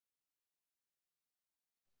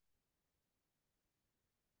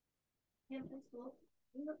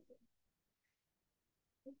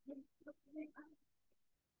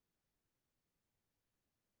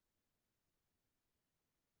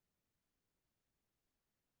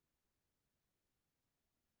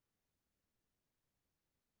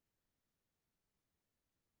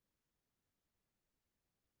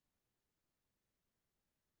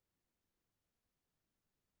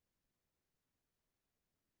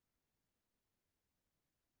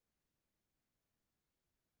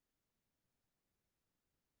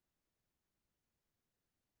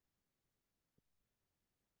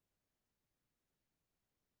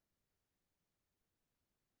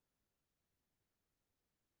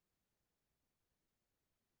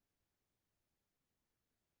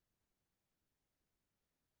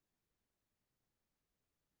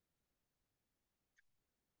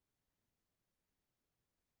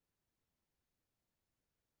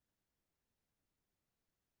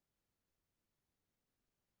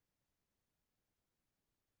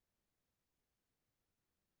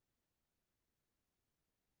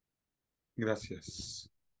Gracias.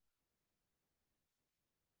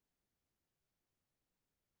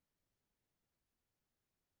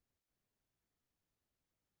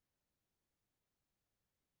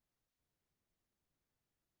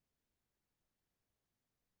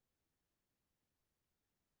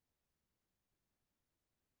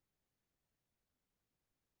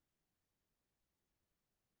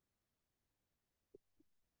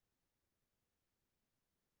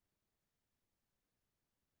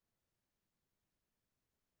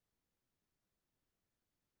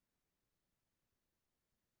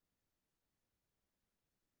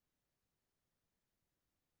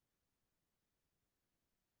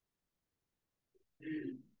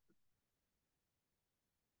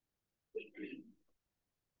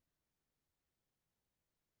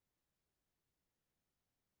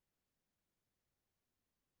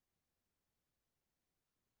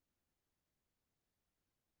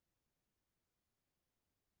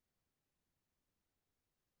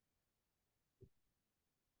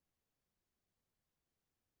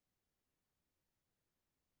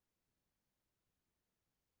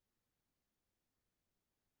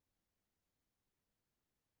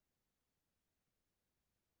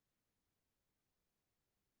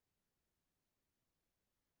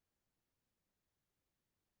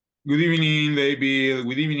 Good evening, David.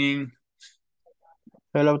 Good evening.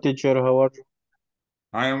 Hello, teacher. How are you?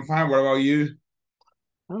 I am fine. What about you?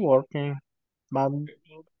 I'm working, but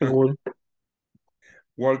good.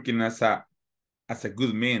 Working as a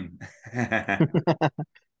good man.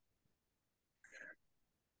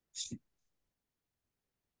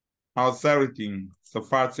 How's everything? So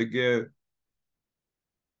far, so good.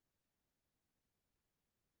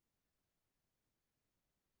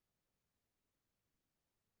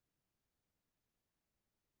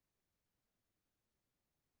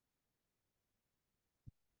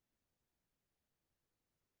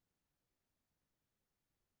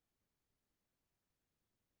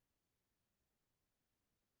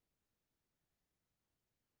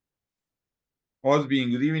 Osbin,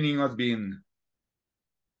 good evening, Osbin.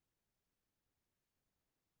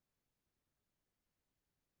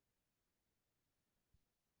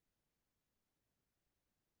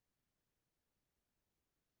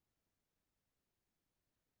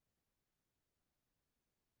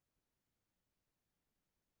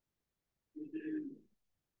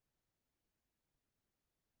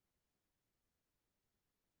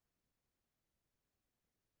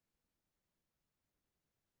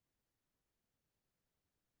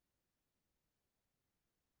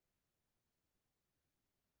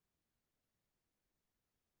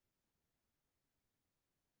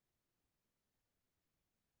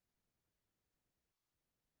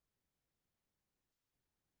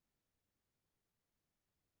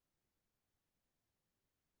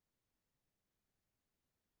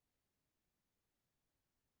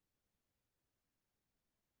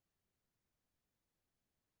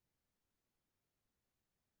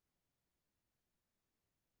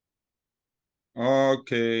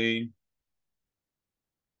 Okay.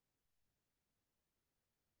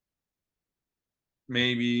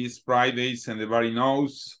 Maybe it's Fridays and everybody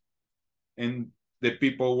knows. And the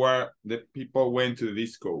people went to the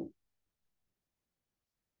disco.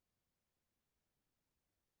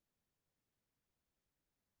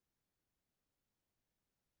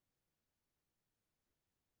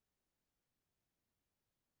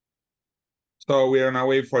 So we're on our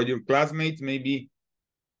way for your classmates, maybe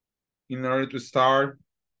in order to start.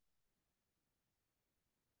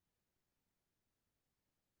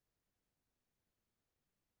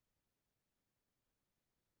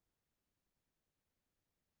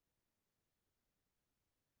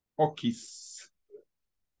 Okis.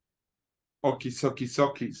 Okis, okis,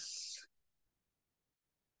 okis.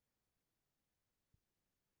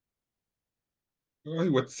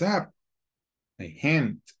 Oh, what's up? A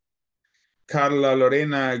hint. Carla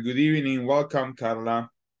Lorena, good evening. Welcome,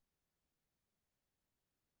 Carla.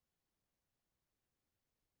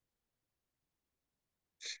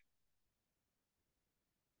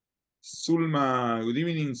 Sulma, good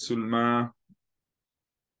evening, Sulma.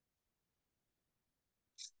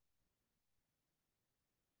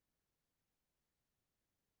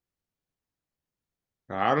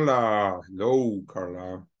 Carla, hello,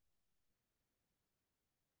 Carla.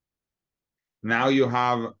 Now you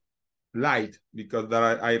have light because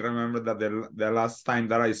that I remember that the last time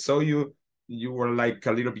that I saw you, you were like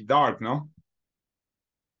a little bit dark, no?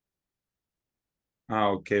 Ah,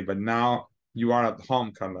 okay, but now you are at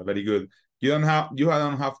home, Carla. Very good. You don't have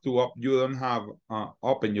to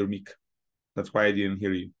open your mic. That's why I didn't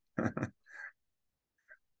hear you.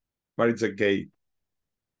 But it's okay.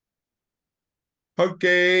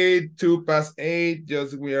 Okay, 8:02.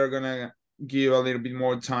 Just we are gonna give a little bit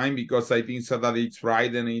more time because I think so that it's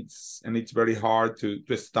right and it's very hard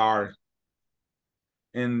to start.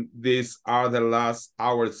 And these are the last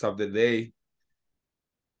hours of the day.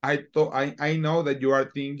 I know that you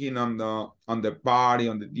are thinking on the party,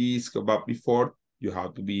 on the disco, but before you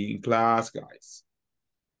have to be in class, guys.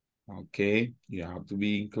 Okay, you have to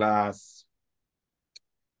be in class.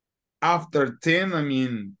 After 10, I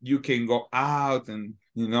mean, you can go out and,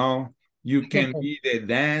 you can be the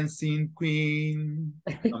dancing queen,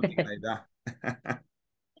 something like that.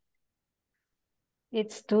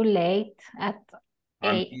 It's too late at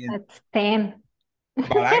I mean, at 10.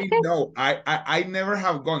 but I know, I never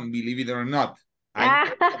have gone, believe it or not. I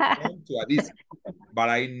never have gone to a disco, but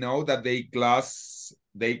I know that they close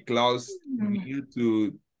near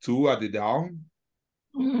to 2 at the dawn.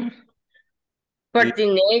 For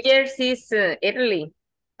teenagers, is early.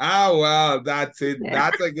 Ah, well, that's it. Yeah.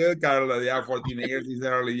 That's a good, Carla. Yeah, for teenagers is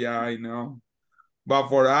early. Yeah, I know. But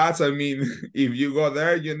for us, I mean, if you go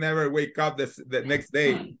there, you never wake up the next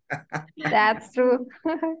day. That's true.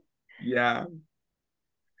 Yeah,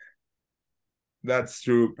 that's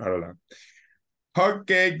true, Carla.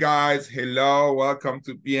 Okay, guys. Hello. Welcome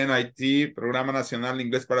to PNIT, Programa Nacional de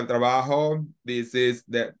Inglés para el Trabajo. This is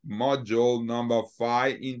the module number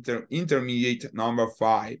 5, intermediate number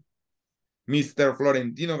 5. Mr.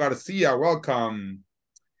 Florentino Garcia, welcome.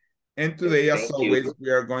 And today, as always, we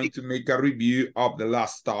are going to make a review of the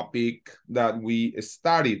last topic that we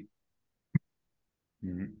studied.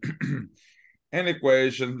 And the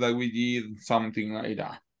questions that we did, something like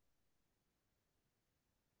that.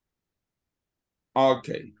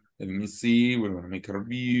 Okay, let me see. We're going to make a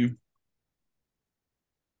review.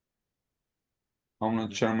 I'm going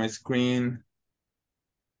to share my screen.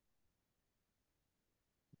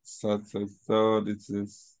 So this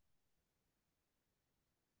is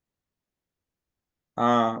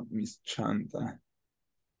Miss Chanta.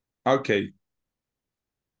 Okay.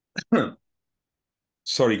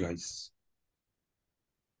 Sorry, guys.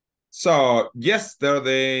 So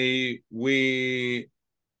yesterday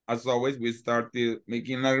as always, we started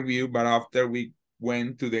making a review, but after we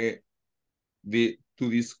went to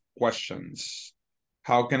these questions.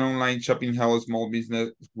 How can online shopping help a small business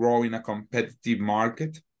grow in a competitive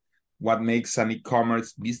market? What makes an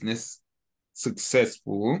e-commerce business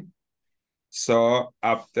successful? So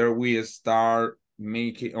after we start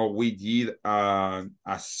making, or we did a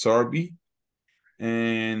survey,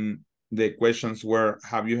 and the questions were,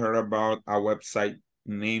 have you heard about a website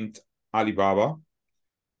named Alibaba?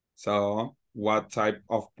 So what type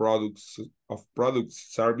of products,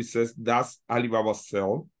 services does Alibaba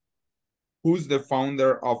sell? Who's the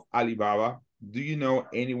founder of Alibaba? Do you know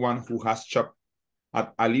anyone who has shopped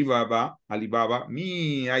at Alibaba?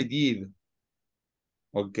 Me, I did.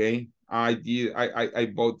 Okay, I did. I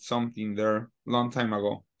bought something there long time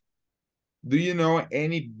ago. Do you know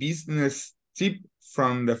any business tip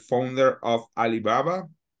from the founder of Alibaba?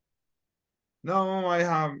 No, I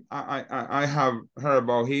have heard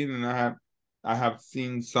about him, and I have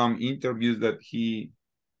seen some interviews that he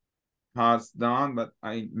has done, but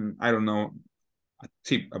I don't know a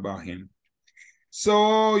tip about him.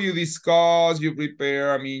 So you discuss, you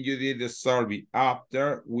prepare, I mean, you did the survey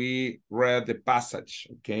after we read the passage,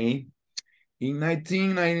 okay? In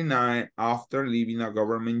 1999, after leaving a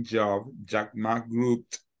government job, Jack Ma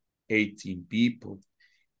grouped 18 people,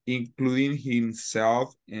 including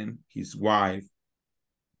himself and his wife,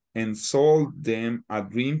 and sold them a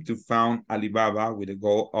dream to found Alibaba with the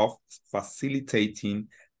goal of facilitating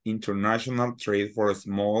international trade for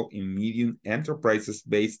small and medium enterprises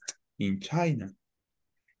based in China.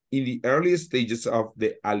 In the early stages of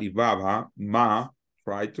the Alibaba, Ma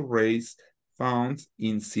tried to raise funds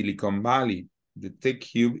in Silicon Valley, the tech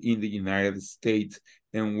hub in the United States,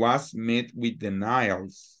 and was met with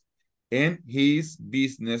denials. And his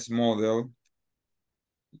business model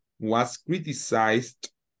was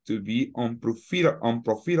criticized to be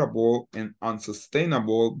unprofitable and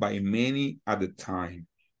unsustainable by many at the time.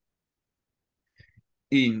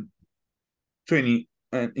 In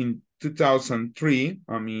 2003,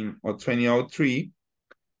 or 2003,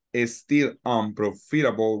 is still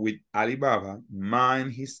unprofitable with Alibaba, Ma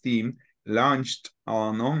and his team launched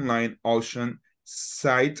an online auction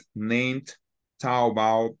site named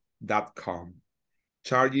Taobao.com,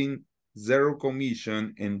 charging zero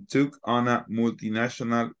commission, and took on a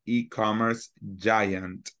multinational e-commerce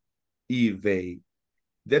giant, eBay.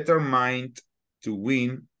 Determined to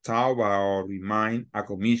win, Taobao remained a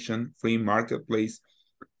commission-free marketplace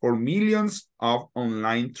for millions of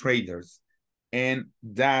online traders, and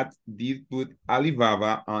that did put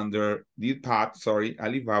Alibaba under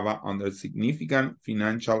significant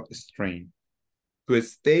financial strain. To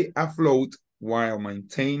stay afloat while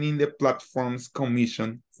maintaining the platform's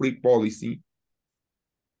commission-free policy,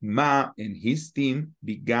 Ma and his team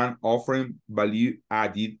began offering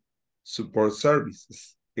value-added support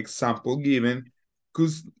services. Example given,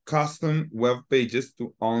 custom web pages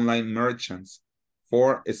to online merchants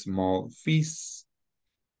for small fees.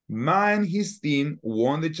 Ma and his team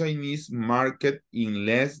won the Chinese market in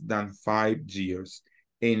less than 5 years,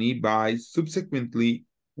 and eBay subsequently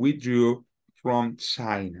withdrew from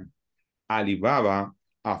China. Alibaba,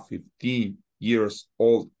 a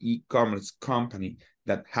 15-year-old e-commerce company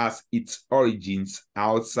that has its origins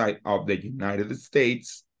outside of the United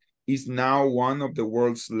States, is now one of the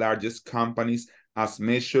world's largest companies as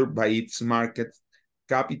measured by its market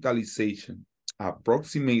capitalization,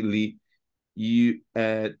 approximately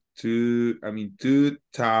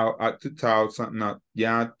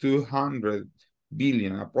 $200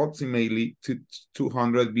 billion, approximately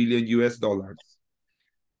 200 billion US dollars.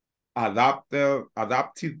 Adapted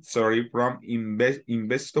from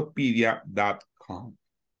Investopedia.com.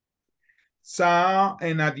 So,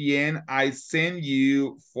 and at the end, I send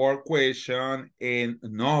you 4 questions, and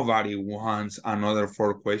nobody wants another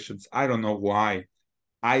 4 questions. I don't know why.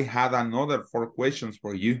 I had another 4 questions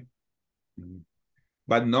for you,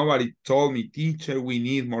 but nobody told me, teacher, we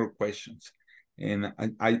need more questions. And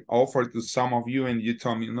I offered to some of you, and you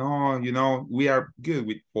told me, no, we are good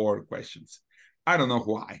with 4 questions. I don't know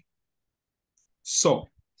why. So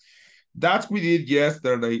that's what we did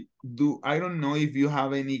yesterday. I don't know if you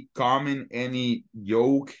have any comment, any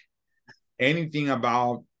joke, anything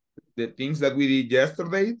about the things that we did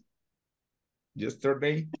yesterday?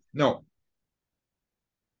 No.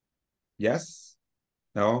 Yes?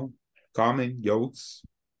 No? Comment, jokes?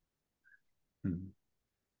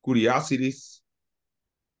 Curiosities?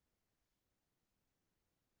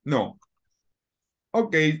 No.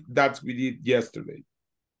 Okay, that's what we did yesterday.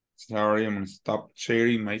 Sorry, I'm gonna stop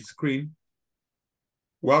sharing my screen.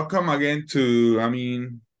 Welcome again to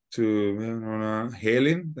Helen,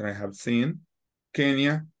 that I have seen,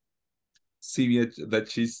 Kenya, Sylvia,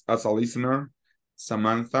 that she's as a listener,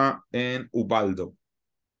 Samantha, and Ubaldo.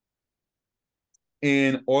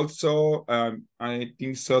 And also, I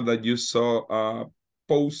think so that you saw a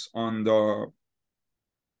post on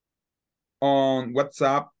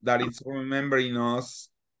WhatsApp that is remembering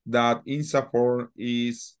us that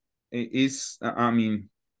ISSS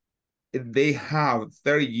they have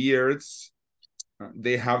 30 years.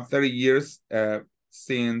 They have 30 years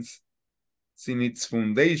since its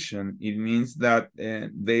foundation. It means that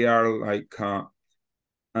they are like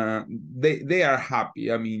they are happy.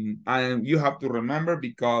 And you have to remember,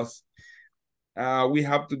 because we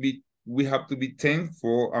have to be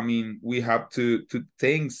thankful. We have to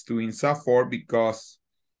thanks to ISSS, because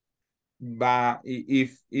but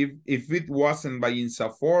if it wasn't by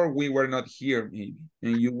ISSS, we were not here, maybe,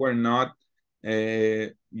 and you were not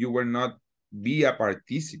be a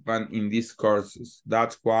participant in these courses.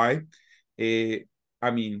 That's why we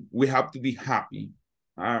have to be happy.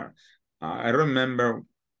 I remember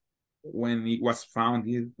when it was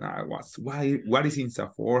founded, what is ISSS?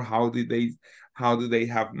 How do they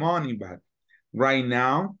have money? But right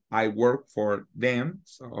now I work for them,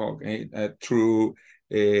 so through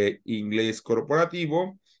Ingles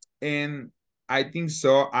Corporativo, and I think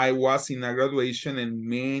so. I was in a graduation, and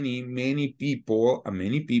many people,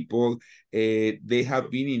 they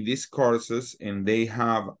have been in these courses, and they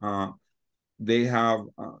have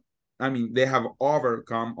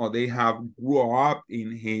overcome, or they have grew up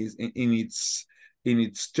in its in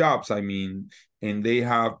its jobs. I mean, and they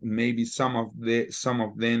have maybe some of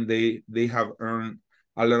them they have earned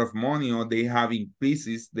a lot of money, or they have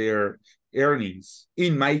increases their earnings.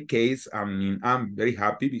 In my case, I mean, I'm very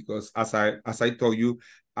happy because as I told you,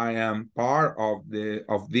 I am part of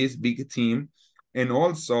this big team, and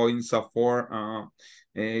also in Sucesful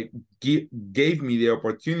gave me the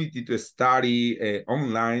opportunity to study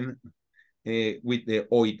online with the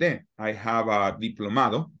OIT. I have a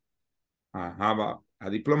diplomado. I have a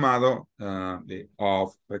diplomado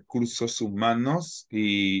of recursos humanos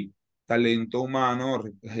y talento humano,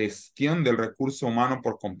 gestión del recurso humano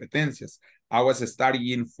por competencias. I was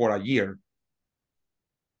studying for a year.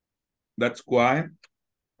 That's why,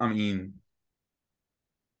 I mean,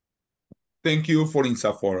 thank you for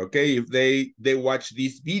ISSSS, okay? If they watch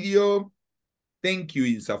this video, thank you,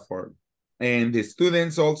 ISSSS. And the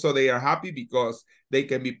students also, they are happy because they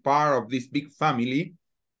can be part of this big family,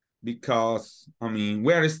 because, I mean,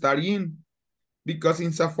 we're studying because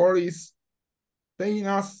ISSSS is paying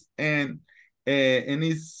us and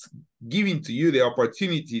is giving to you the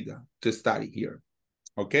opportunity to study here,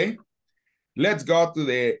 okay? Let's go to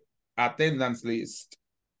the attendance list,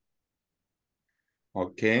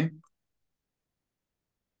 okay?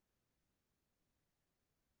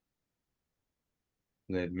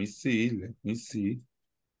 Let me see.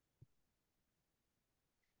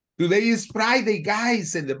 Today is Friday,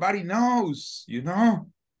 guys, and everybody knows, you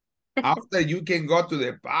know. After you can go to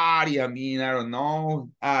the party, I mean, I don't know.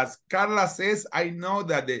 As Carla says, I know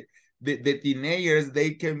that the teenagers,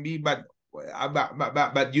 they can be, but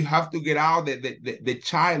you have to get out the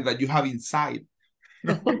child that you have inside.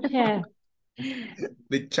 Teacher,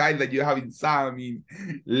 The child that you have inside, I mean,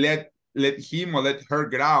 let him or let her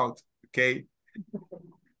get out, okay?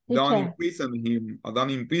 Don't teacher, imprison him or don't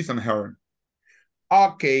imprison her.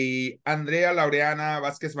 Okay, Andrea Laureana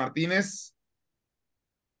Vázquez Martínez.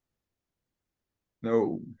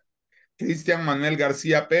 No. Cristian Manuel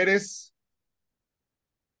García Pérez.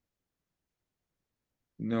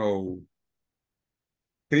 No.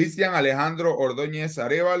 Cristian Alejandro Ordóñez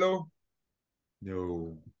Arévalo.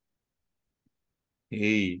 No.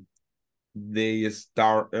 Hey, they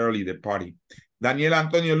start early the party. Daniel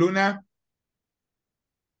Antonio Luna.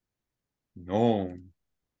 No.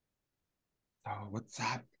 Oh, what's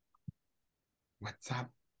up? What's up?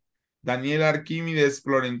 Daniel Arquímedes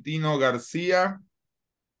Florentino García.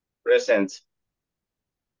 Present.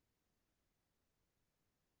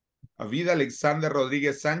 Avida Alexander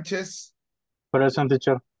Rodríguez Sánchez. Present,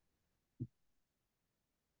 teacher.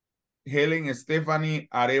 Helen Stephanie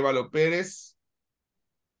Arévalo Pérez.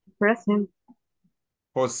 Present.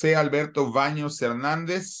 José Alberto Baños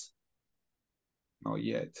Hernández. Not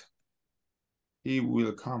yet. He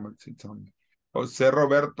will come. José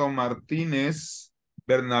Roberto Martínez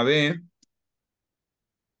Bernabé.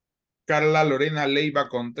 Carla Lorena Leiva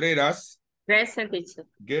Contreras. Present, teacher.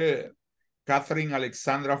 Good. Catherine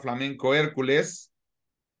Alexandra Flamenco Hércules.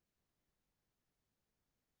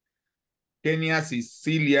 Kenia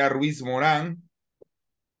Cecilia Ruiz Morán.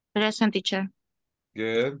 Present, teacher.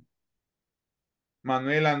 Good.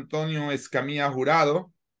 Manuel Antonio Escamilla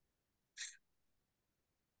Jurado.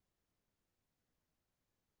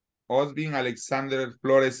 Osbin Alexander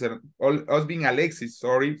Flores, Osbin Alexis,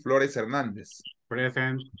 sorry, Flores Hernández.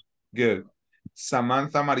 Present. Good.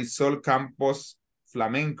 Samantha Marisol Campos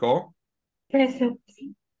Flamenco. present,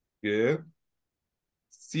 Good.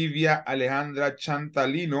 Silvia Alejandra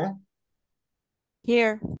Chantalino.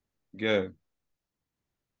 Here. Good.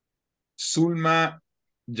 Zulma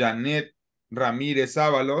Janet Ramírez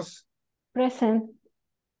Ábalos. present,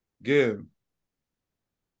 Good.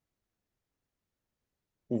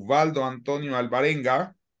 Ubaldo Antonio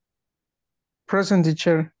Alvarenga. Present,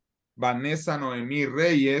 teacher. Vanessa Noemí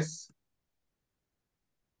Reyes.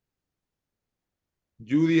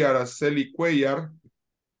 Judy Araceli Cuellar.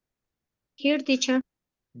 Here, teacher.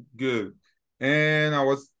 Good. And I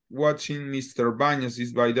was watching Mr. Baños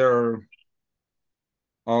is by there.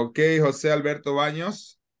 Okay, José Alberto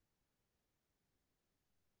Baños.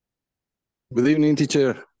 Good evening,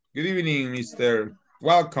 teacher. Good evening, Mr.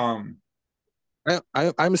 Welcome.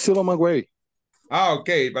 I'm still on my way. Ah,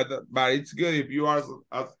 okay, but it's good if you are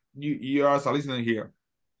you are listening here.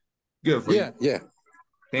 Good for you. Yeah.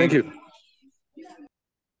 Thank you.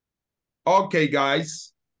 Okay,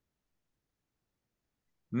 guys.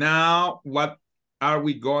 Now, what are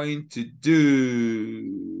we going to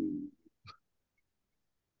do?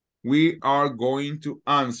 We are going to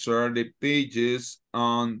answer the pages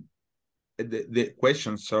on the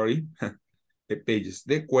questions, sorry.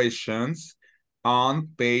 The questions on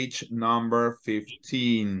page number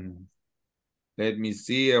 15. Let me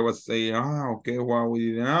see. I was saying, okay, well,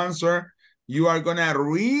 we didn't answer. You are gonna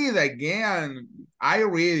read again. I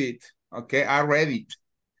read it. Okay, I read it.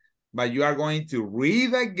 But you are going to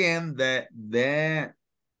read again the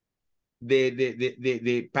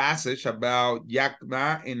passage about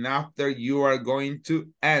Yakma, and after you are going to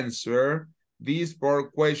answer these 4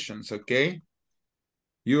 questions, okay?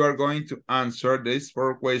 You are going to answer these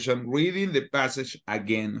 4 questions reading the passage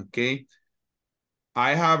again, okay?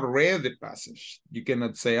 I have read the passage. You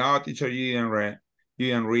cannot say, oh, teacher, you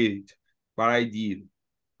didn't read it, but I did,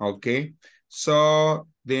 okay? So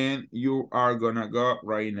then you are gonna go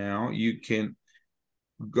right now. You can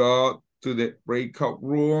go to the breakout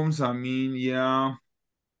rooms. I mean, yeah.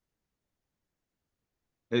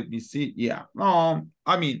 Let me see. Yeah. No,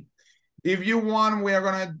 I mean, if you want, we are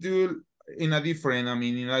gonna do in a different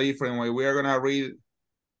way. We are gonna read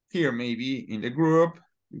here maybe in the group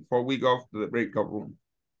before we go to the breakout room.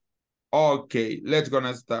 Okay, let's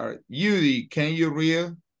gonna start. Judy, can you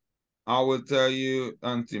read? I will tell you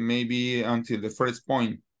until the first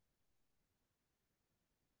point.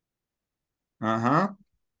 Can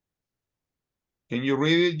you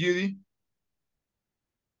read it, Judy?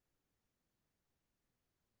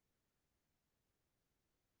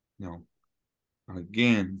 No.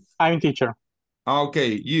 Again. I'm teacher.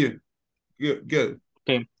 Okay, you. Good.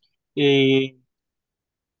 Okay. In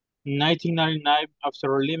 1999,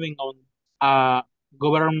 after living on a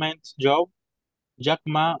government job, Jack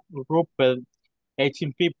Ma robbed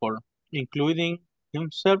 18 people, including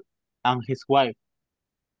himself and his wife,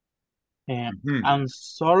 and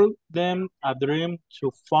sold them a dream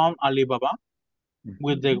to found Alibaba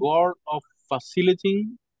with the goal of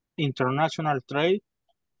facilitating international trade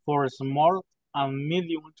for small and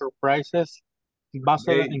medium enterprises based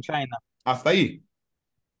in China. Hasta ahí.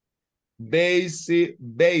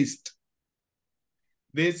 Based.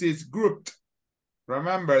 This is grouped.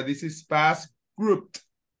 Remember, this is past grouped.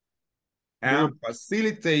 And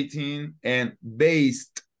facilitating and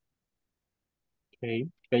based. Okay,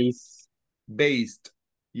 based.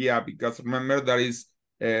 Yeah, because remember that is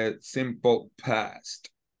a simple past.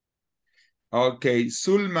 Okay,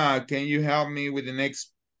 Sulma, can you help me with the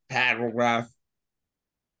next paragraph?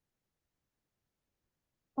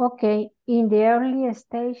 Okay, in the early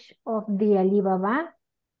stage of the Alibaba,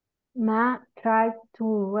 Ma tried to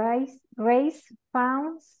raise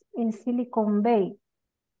funds in Silicon Valley.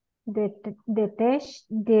 The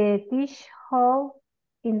threshold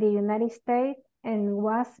in the United States and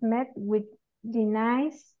was met with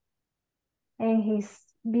denials, and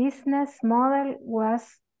his business model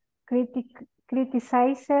was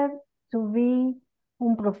criticized to be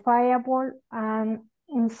unprofitable and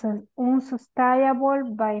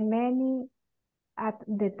unsustainable by many at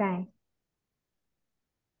the time.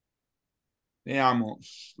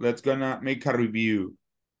 Veamos, let's gonna make a review.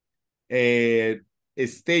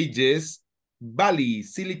 Stages,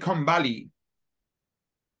 Silicon Valley.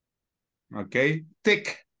 Okay,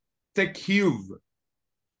 tech cube.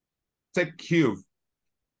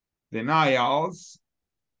 Denials,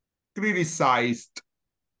 criticized,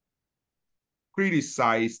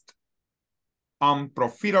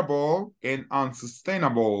 unprofitable and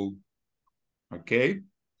unsustainable. Okay.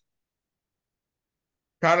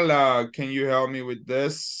 Carla, can you help me with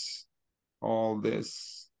this? All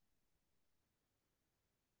this.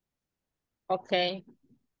 Okay.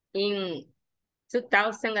 In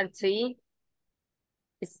 2003,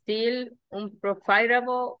 still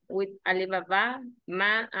unprofitable with Alibaba,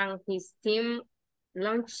 Ma and his team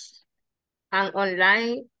launched an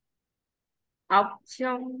online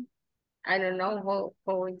auction. I don't know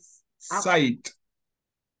how it's site.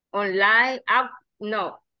 Online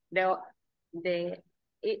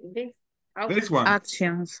This one.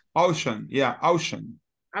 Actions. Auction, yeah, auction.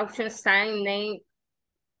 Auction sign named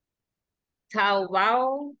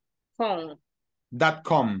Taobao.com.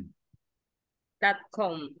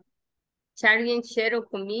 Charging share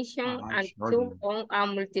commission and took on a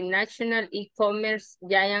multinational e-commerce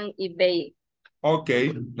giant eBay.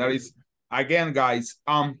 Okay, that is again, guys,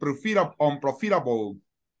 unprofitable.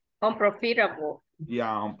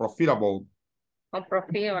 Yeah, unprofitable.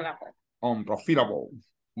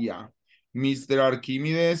 Yeah. Mr.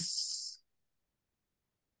 Archimedes,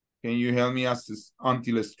 can you help me as this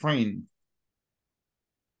until strain?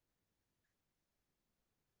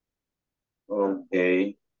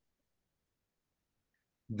 Okay.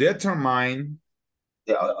 Determine.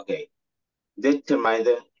 Yeah, okay.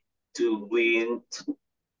 Determine to win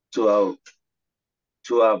to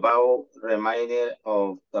about remainder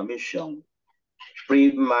of commission.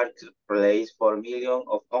 Free marketplace for millions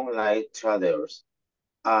of online traders.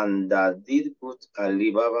 and that did put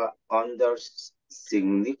Alibaba under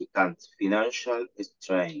significant financial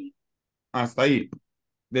strain. Hasta ahí.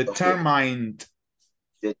 Determined.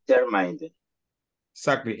 Determined.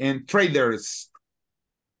 Exactly. And traders.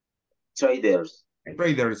 Traders.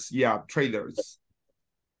 Traders. Yeah, traders.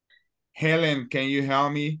 Helen, can you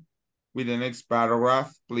help me with the next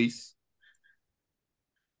paragraph, please?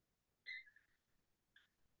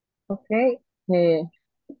 Okay.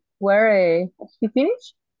 Where he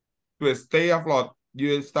finished? To stay afloat.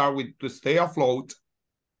 You start with to stay afloat.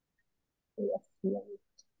 Yes.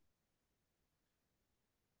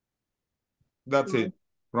 That's it.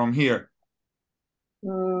 From here.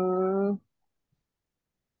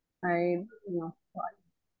 I know.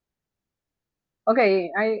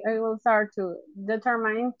 Okay, I will start to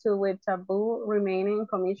determine to with taboo remaining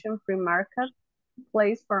commission-free market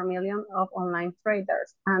place for millions of online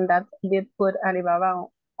traders, and that did put Alibaba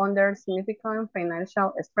under significant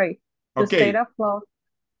financial strain. To stay afloat.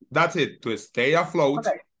 That's it. To stay afloat.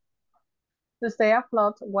 Okay. To stay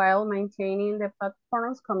afloat while maintaining the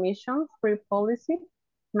platform's commission-free policy,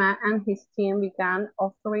 Ma and his team began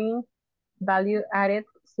offering value-added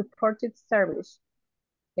supported service.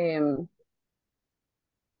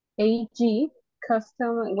 AG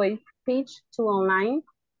custom web page to online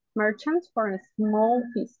merchants for a small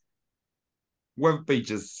fees. Web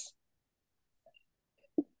pages.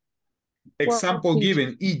 Example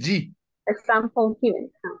given, e.g. Example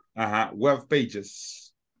given. Web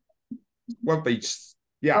pages. Web pages.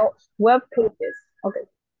 Yeah. Oh, web pages. Okay.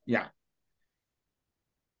 Yeah.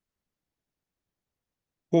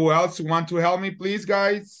 Who else want to help me, please,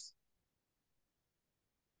 guys?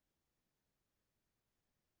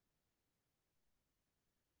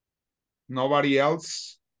 Nobody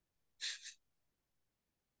else?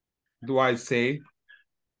 Do I say?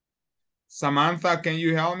 Samantha, can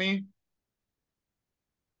you help me?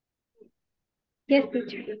 Yes,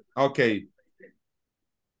 teacher. Okay.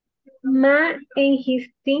 Ma and his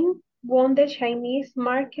team won the Chinese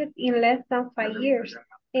market in less than 5 years,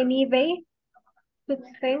 and eBay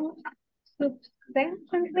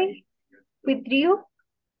subsequently withdrew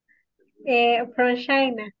from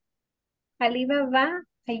China. Alibaba,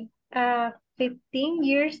 a 15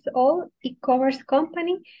 years old e-commerce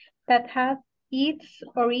company that has its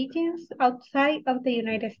origins outside of the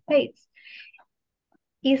United States,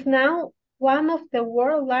 is now one of the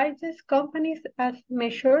world's largest companies as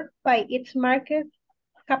measured by its market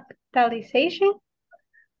capitalization,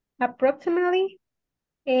 approximately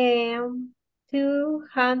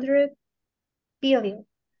 200 billion.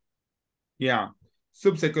 Yeah.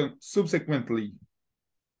 Subsequently.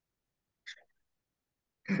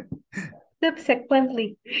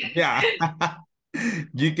 Subsequently. Yeah.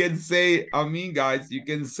 You can say, guys, you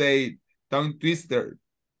can say tongue twister.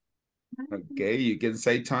 Okay, you can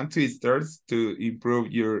say tongue twisters to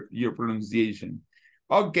improve your pronunciation.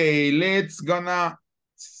 Okay, let's gonna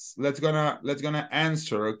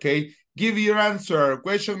answer, okay? Give your answer.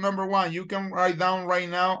 Question number 1. You can write down right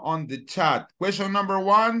now on the chat. Question number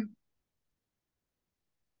 1.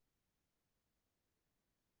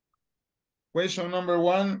 Question number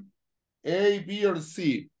 1, A, B, or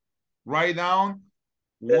C. Write down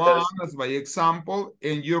 1 as my example,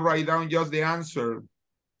 and you write down just the answer.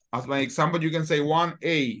 As my example, you can say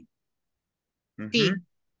 1A. C.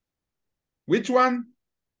 Which one?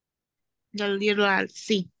 The little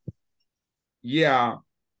C. Yeah,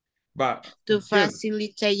 but to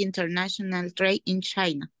facilitate international trade in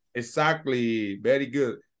China. Exactly. Very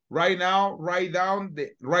good. Right now, write down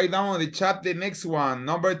on the chat the next one.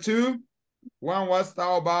 Number 2. When was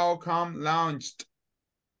Taobao.com launched?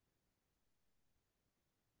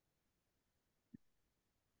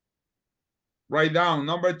 Write down.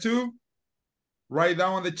 Number 2. Write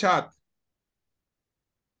down on the chat.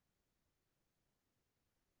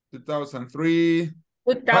 2003.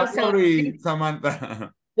 2003.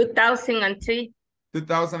 Samantha. 2003.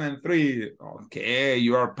 2003. Okay,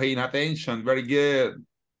 you are paying attention. Very good.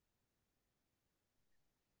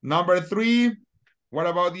 Number 3. What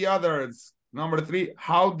about the others? Number 3.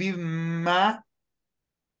 How did Ma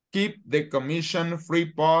keep the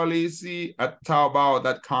commission-free policy at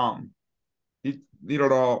Taobao.com? It did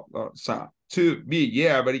it all. 2B.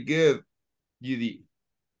 Yeah, very good. UD.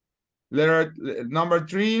 Letter number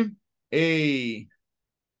 3. A.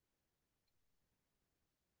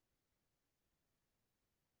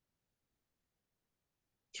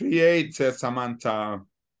 Three 8, says Samantha.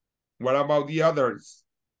 What about the others?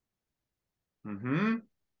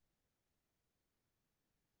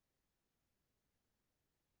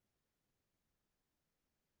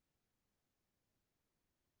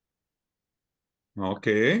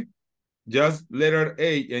 Okay. Just letter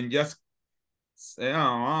A and just say,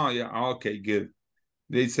 oh yeah, okay, good.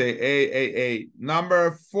 They say A.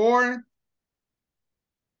 Number 4.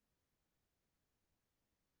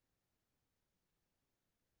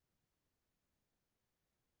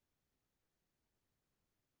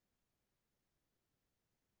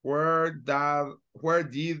 Where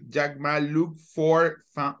did Jack Ma look for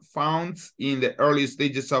funds in the early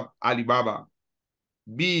stages of Alibaba?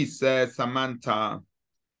 B says Samantha.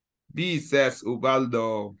 B says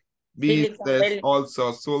Ubaldo. B Silicon says Valley.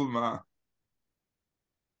 also Sulma.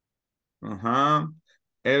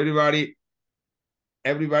 Everybody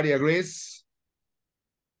agrees?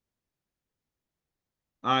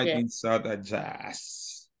 I think so, that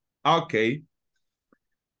yes. Okay.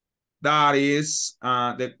 That is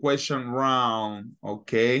the question round,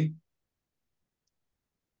 okay?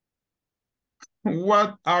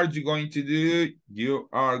 What are you going to do? You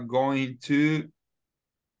are going to,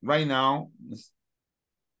 right now,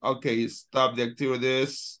 okay, stop the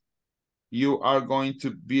activities. You are going to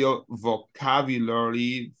build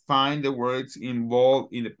vocabulary, find the words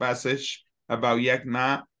involved in the passage about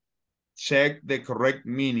Yakma, check the correct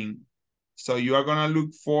meaning. So you are gonna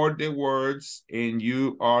look for the words and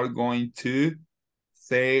you are going to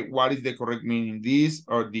say what is the correct meaning, this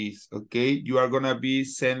or this, okay? You are gonna be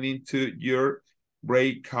sending to your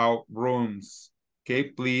breakout rooms, okay?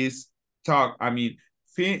 Please talk. I mean,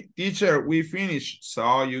 teacher, we finished,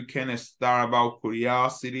 so you can start about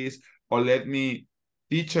curiosities or let me,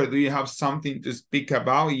 teacher, do you have something to speak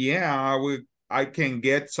about? Yeah, I can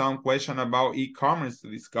get some question about e-commerce to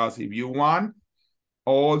discuss if you want.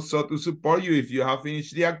 Also to support you, if you have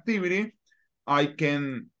finished the activity, I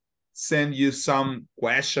can send you some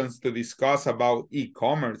questions to discuss about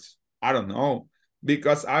e-commerce. I don't know,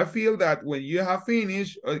 because I feel that when you have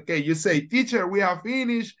finished, okay, you say, teacher, we have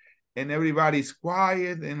finished, and everybody's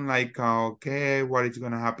quiet and like, okay, what is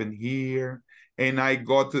gonna happen here? And I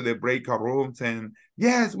go to the breakout rooms and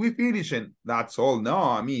yes, we finished, and that's all. No,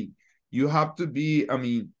 I mean, you have to be, I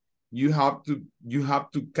mean, you have to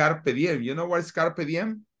carpe diem. You know what is carpe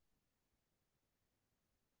diem?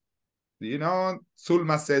 You know,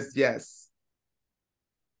 Sulma says yes.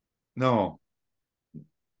 No.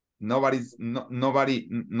 Nobody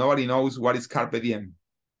knows what is carpe diem.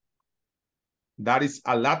 That is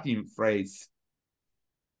a Latin phrase.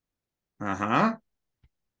 Carpe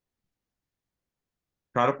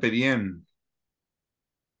diem.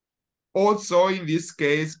 Also, in this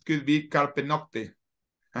case, could be carpe nocte.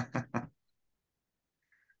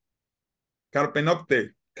 Carpe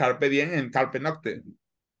nocte. Carpe diem and carpe nocte.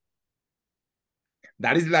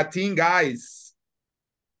 That is Latin, guys.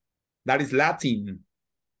 That is Latin.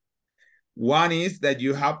 One is that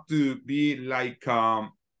you have to be like, I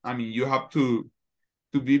mean, you have to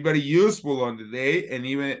be very useful on the day and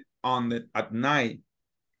even at night.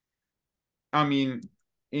 I mean,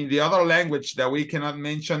 in the other language that we cannot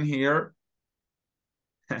mention here,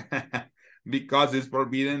 because it's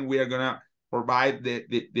forbidden, we are gonna provide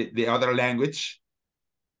the other language.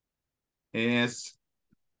 Is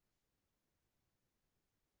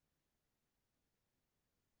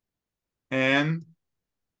and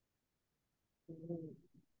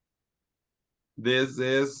this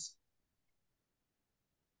is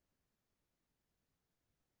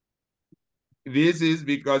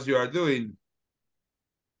because you are doing.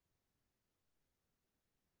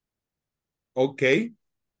 Okay.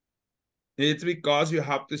 It's because you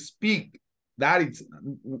have to speak. That's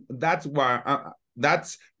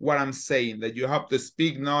what I'm saying, that you have to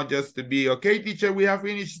speak, not just to be, okay, teacher, we have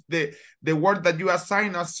finished the work that you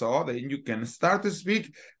assign us, so then you can start to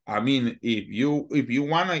speak. I mean, if you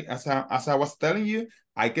want, as I was telling you,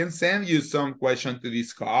 I can send you some questions to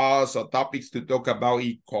discuss or topics to talk about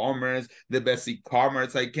e-commerce, the best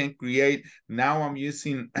e-commerce I can create. Now I'm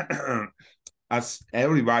using as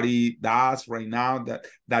everybody does right now,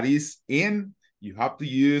 that is in, you have to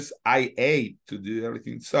use IA to do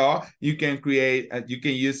everything. So you can create, you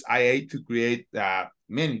can use IA to create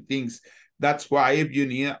many things. That's why if you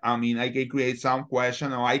need, I mean, I can create some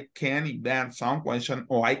question, or I can invent some question,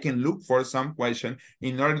 or I can look for some question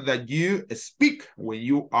in order that you speak when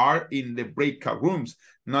you are in the breakout rooms,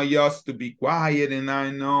 not just to be quiet. And I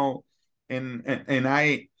know, and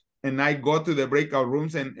I go to the breakout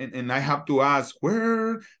rooms and I have to ask,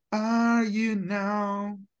 where are you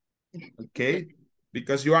now? Okay,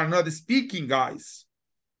 because you are not speaking, guys.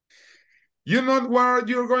 You know what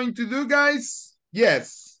you're going to do, guys?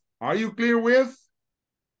 Yes. Are you clear with?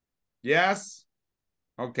 Yes?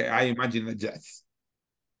 Okay, I imagine that yes.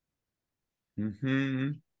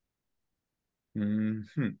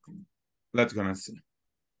 Let's gonna see.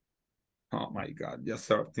 Oh my God, just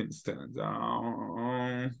 13 students.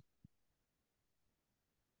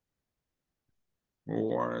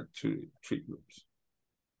 Or three groups.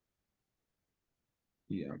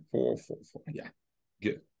 Yeah, four. Yeah,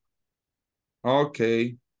 good.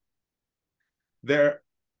 Okay. Here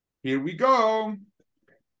we go.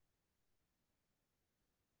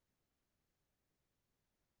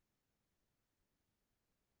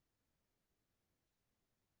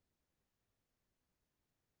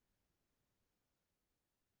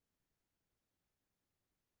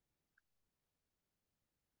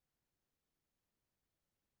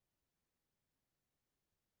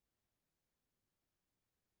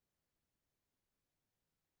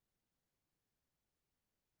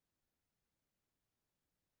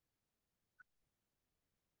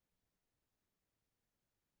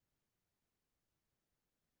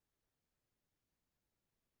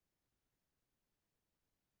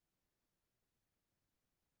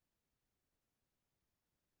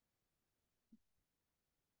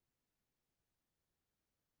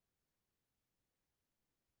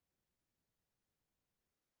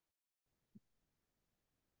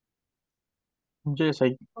 Yes,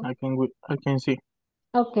 I can see.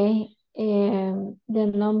 Okay. The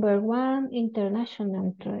number one,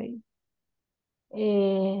 international trade.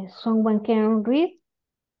 Someone can read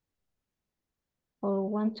or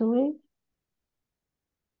want to read?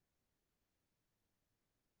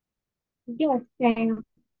 Yes, the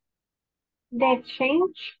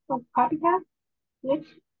exchange of capital, goods,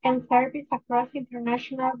 and service across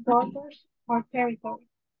international borders or territories.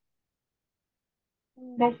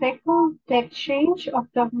 The second, the exchange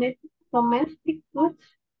of domestic goods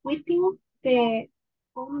within the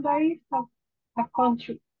boundaries of a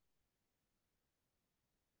country.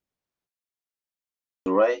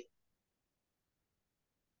 Right?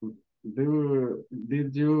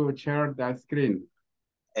 Did you share that screen?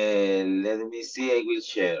 Let me see, I will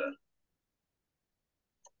share.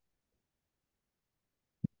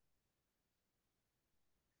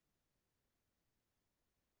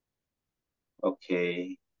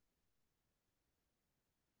 Okay.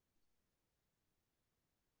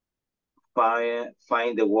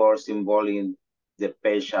 Find the word symbol in the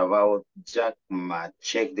page about Jackma.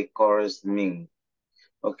 Check the correct meaning.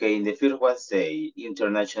 Okay, in the first one say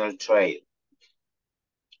international trade.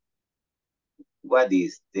 What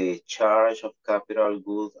is the charge of capital,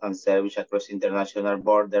 goods, and service across international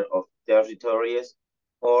border of territories,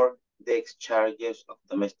 or the exchanges of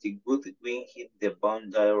domestic goods within the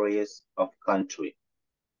boundaries of country?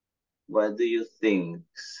 What do you think?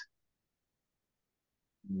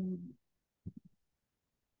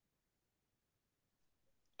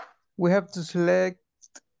 We have to select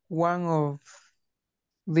one of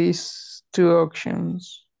these two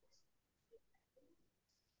options.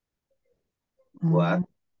 What?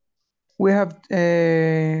 We have,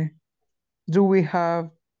 do we have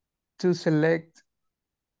to select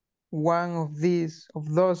one of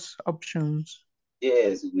those options?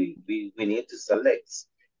 Yes, we need to select.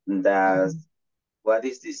 That's what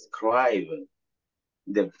is describing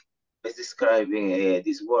this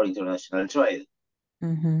word international trade.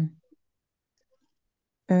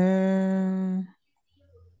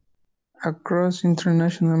 Across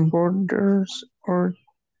international borders or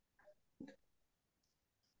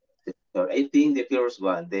So I think the first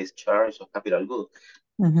one, the charge of capital goods.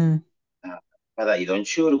 But I don't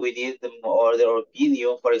sure we need more other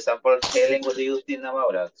opinion. For example, Helen, what do you think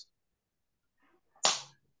about that?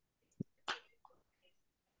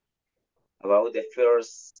 About the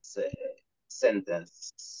first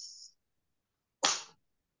sentence.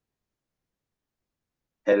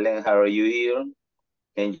 Helen, how are you here?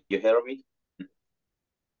 Can you hear me?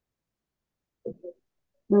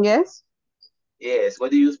 Yes. Yes, what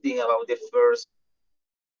do you think about the first?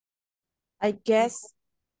 I guess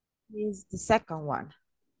is the second one.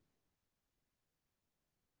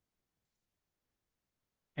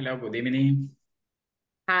 Hello, good evening.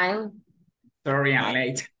 Hi. Sorry, I'm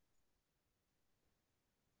late.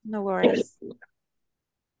 No worries.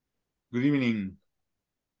 Good evening.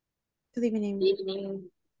 Good evening. Good evening.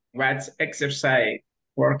 What's exercise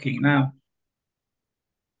working now?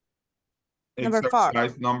 Number 4.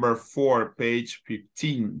 Exercise number 4, page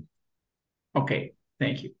 15. Okay,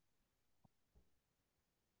 thank you.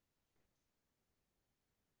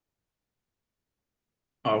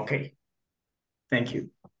 Okay, thank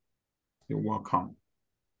you. You're welcome.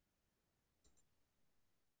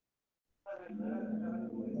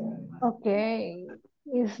 Okay,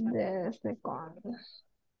 is the second.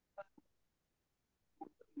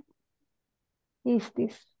 Is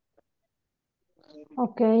this?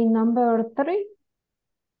 Okay, number 3,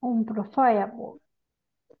 unprofitable.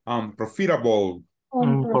 Unprofitable.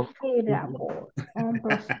 Unprofitable.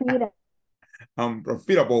 Unprofitable.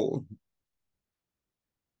 Unprofitable.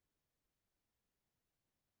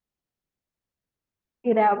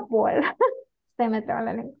 Se me traba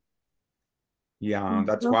la lengua. Yeah,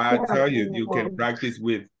 that's why I tell you, you can practice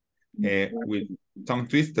with tongue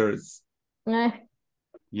twisters.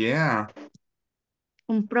 Yeah.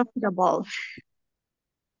 Unprofitable.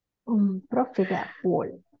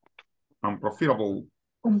 Unprofitable. Unprofitable.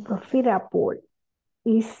 Unprofitable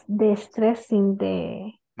is the stress in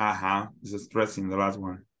the It's a stress in the last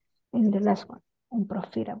one. in the last one.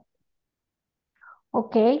 Unprofitable.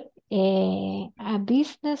 Okay. A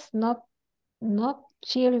business not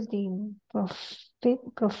yielding profit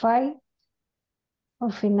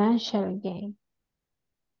or financial gain,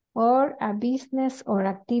 or a business or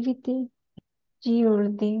activity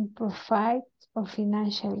yielding profit or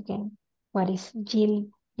financial gain. What is yield?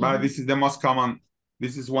 But this is the most common.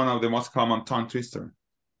 This is one of the most common tongue twister.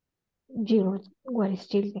 Yield. What is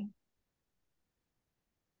yielding?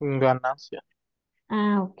 Ganancia.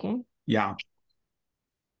 Okay. Yeah.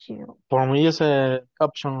 Yield. For me, it's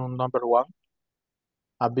option number 1.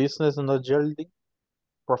 A business not yielding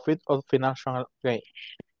profit or financial gain.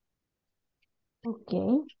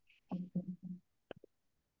 Okay.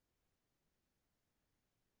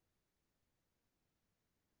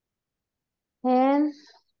 And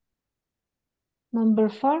number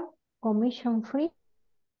 4, commission free.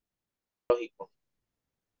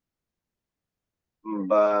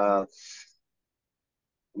 But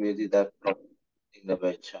we did that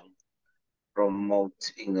innovation.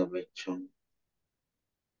 Promote innovation.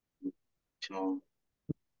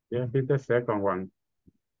 Yes, it's the second one.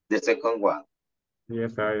 The second one.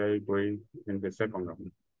 Yes, I agree in the second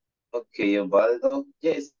one. Okay, Osvaldo.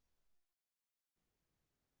 Yes.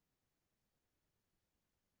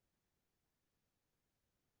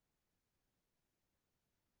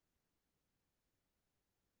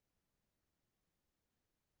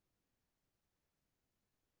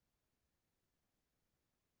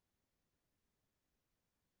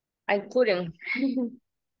 I couldn't.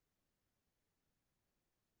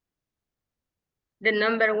 The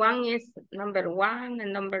number 1 is number 1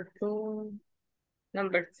 and number 2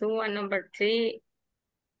 and number 3.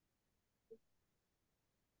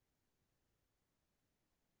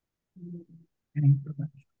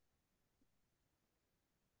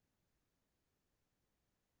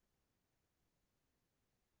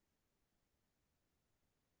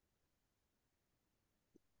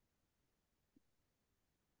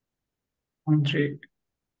 Country.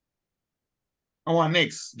 Oh, an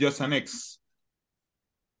X, just an X.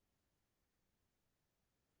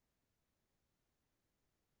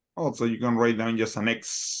 Also, you can write down just an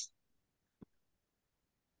X.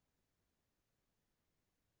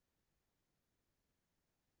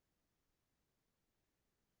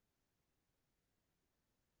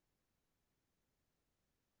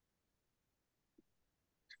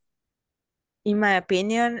 In my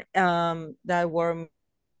opinion, that word.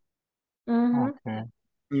 Okay.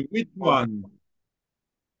 Which one?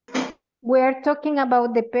 We're talking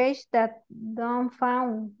about the page that don't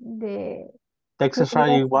found the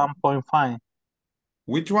Exercise 1.5.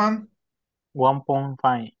 Which one?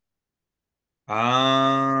 1.5.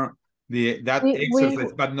 That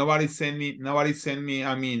exercise, but nobody sent me, nobody sent me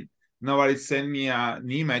an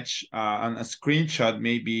image, and a screenshot.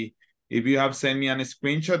 Maybe if you have sent me a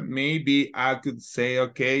screenshot, maybe I could say,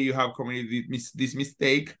 okay, you have committed this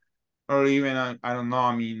mistake, or even, I don't know,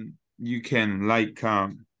 I mean, you can like,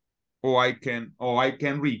 or I can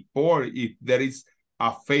report if there is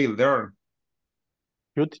a fail there.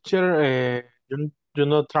 You teacher, you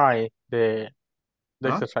not try the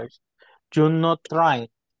exercise. You not try.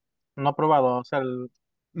 No probado hacer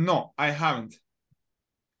No, I haven't.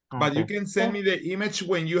 But you can send me the image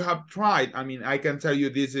when you have tried. I mean, I can tell you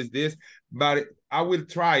this is this, but I will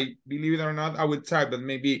try. Believe it or not, I will try, but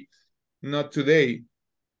maybe not today.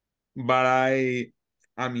 But I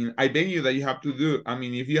mean, I beg you that you have to do. I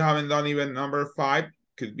mean, if you haven't done even number 5,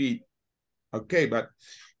 could be okay, but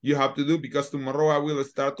you have to do, because tomorrow I will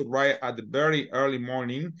start to write at the very early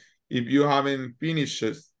morning. If you haven't finished,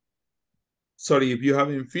 if you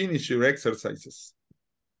haven't finished your exercises.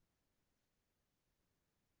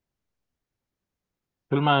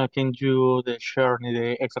 Vilma, can you share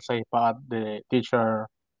the exercise but the teacher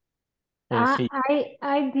see?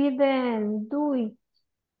 I didn't do it,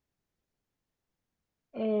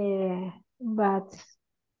 but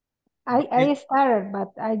I started,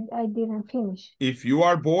 but I didn't finish. If you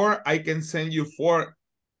are bored, I can send you 4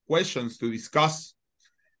 questions to discuss.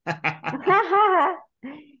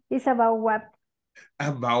 It's about what?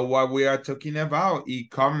 About what we are talking about,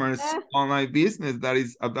 e-commerce, online business, that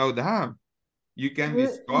is about that. You can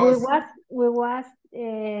discuss. We was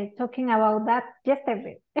talking about that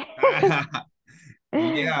yesterday.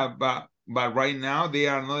 Yeah, but right now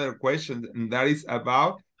there are another questions, and that is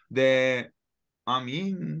about the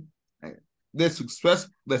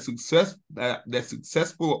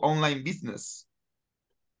successful online business.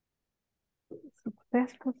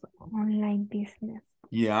 Successful online business.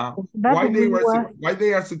 Yeah. But Why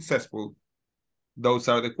they are successful? Those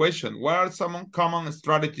are the questions. What are some common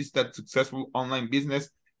strategies that successful online business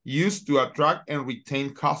use to attract and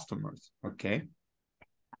retain customers? Okay.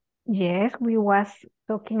 Yes, we was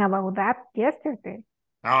talking about that yesterday.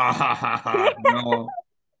 No.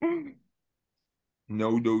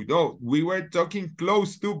 No. We were talking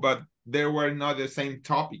close to, but they were not the same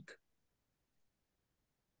topic.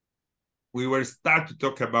 We were start to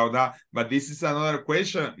talk about that, but this is another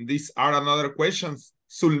question. These are another questions,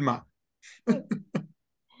 Sulma.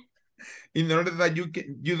 In order that you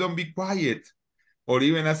don't be quiet, or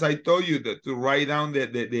even as I told you to write down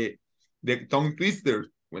the tongue twister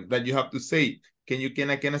that you have to say. Can?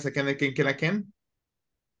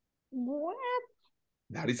 What?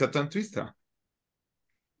 That is a tongue twister.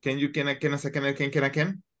 Can?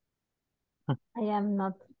 I am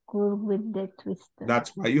not good with the twister.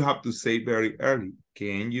 That's why you have to say very early.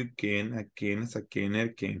 Can?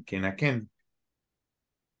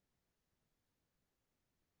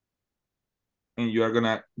 And you are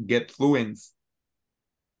gonna get fluent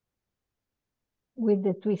with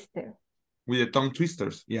the twister. With the tongue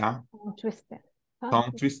twisters, yeah.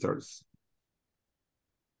 Tongue twisters.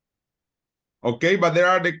 Okay, but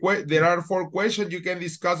there are 4 questions you can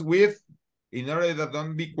discuss with in order that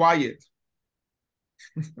don't be quiet.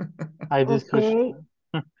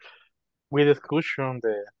 We discussion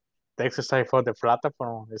the exercise for the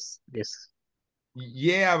platform is.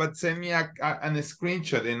 Yeah, but send me a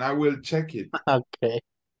screenshot and I will check it. Okay.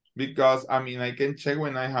 Because I mean I can check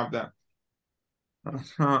when I have that.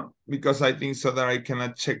 Because I think so that I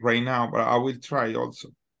cannot check right now, but I will try also.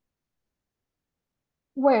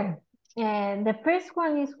 Well, the first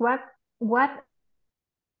one is what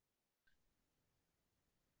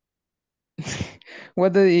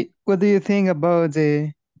what do you think about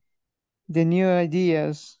the new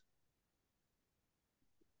ideas?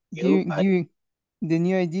 The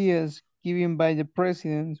new ideas given by the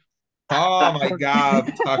president. Oh my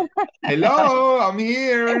God. Hello, I'm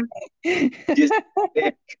here. Just,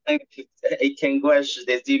 I can watch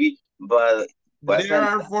the TV, but there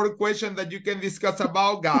are 4 questions that you can discuss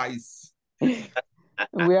about, guys.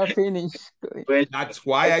 We are finished. That's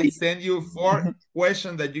why I send you 4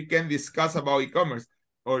 questions that you can discuss about e-commerce.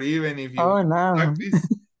 Or even if you practice,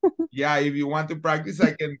 yeah, if you want to practice,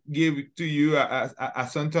 I can give to you a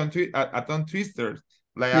tongue twister.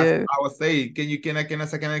 Like I was saying, can?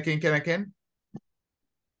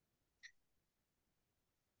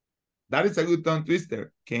 That is a good tongue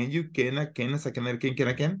twister. Can?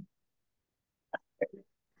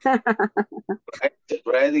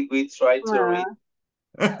 Ready, we try to read.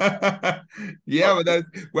 Yeah, but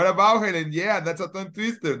what about Helen? Yeah, that's a tongue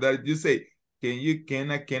twister that you say. Can?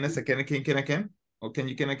 Or can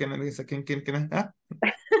you can?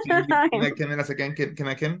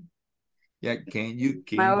 Yeah, can you?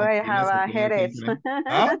 Now I have a headache.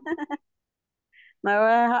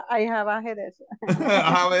 Now I have a headache. I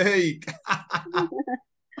have a headache.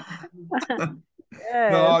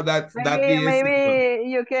 Yes. No, that's maybe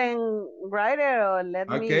you can write it or let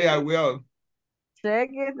me. Okay, I will check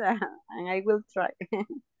it and I will try.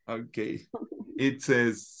 Okay, it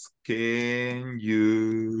says, can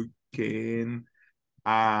you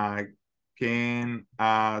as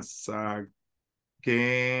a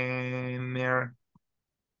can.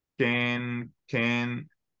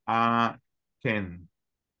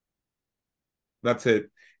 That's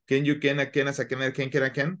it. Can you as a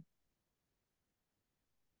can?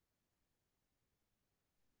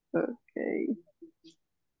 Okay.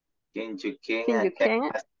 Can you Dice, can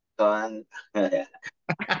you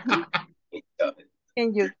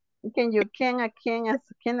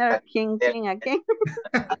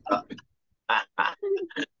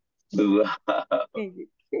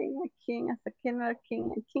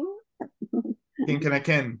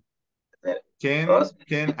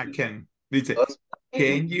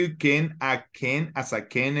as a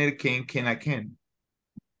kenner can.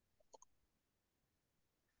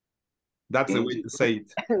 That's the way to say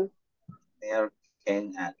it.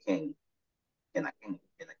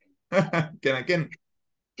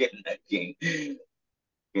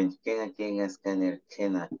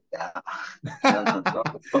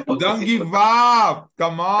 Don't give up.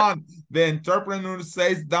 Come on. The entrepreneur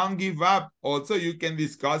says, don't give up. Also, you can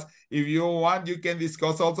discuss, if you want, you can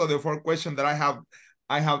discuss also the 4 questions that I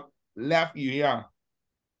have left you here.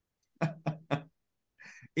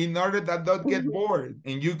 In order that don't get bored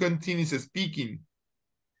and you continue speaking.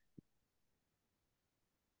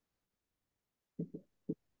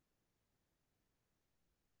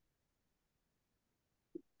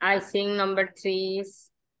 I think number 3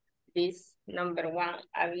 is this number 1.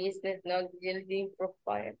 A business not yielding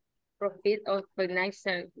profit or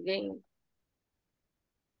financial gain.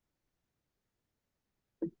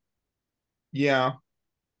 Yeah.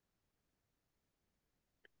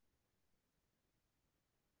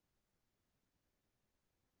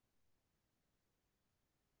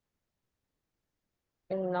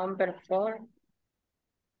 And number 4.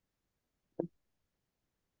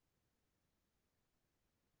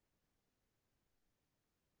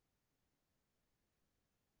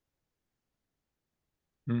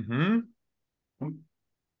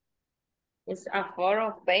 It's a form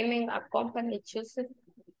of payment a company chooses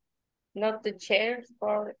not to charge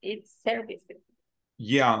for its services.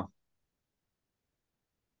 Yeah.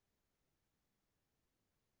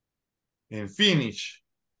 And finish.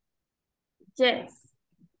 Yes.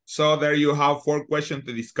 So there you have 4 questions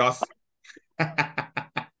to discuss.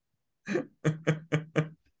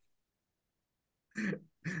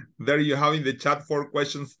 There you have in the chat 4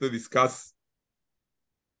 questions to discuss.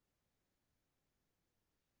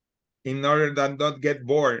 In order that not get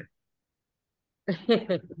bored.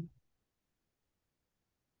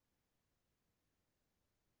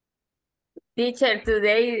 Teacher,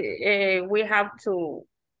 today we have to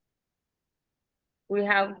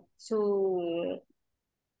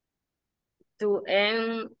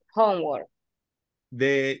end homework.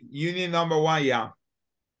 The unit number 1, yeah.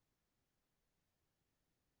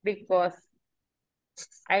 Because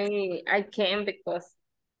I can, because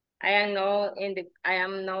I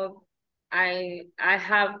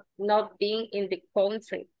have not been in the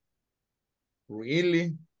country.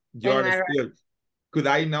 Really? You're still. Could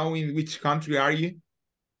I know in which country are you?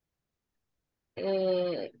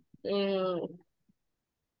 Can you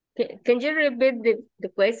repeat the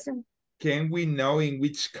question? Can we know in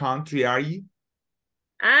which country are you?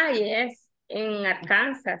 Yes, in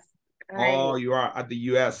Arkansas. Oh, you are at the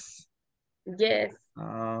US. Yes.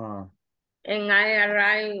 Ah. And I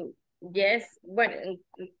arrived, yes, but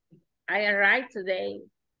I arrived today.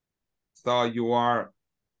 So you were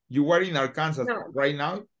in Arkansas right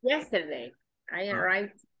now? Yesterday. I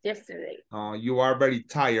arrived yesterday. Oh, you are very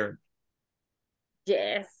tired.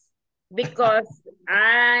 Yes, because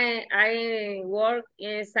I work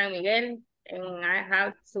in San Miguel and I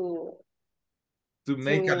have to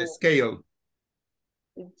make a scale.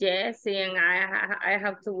 Yes, and I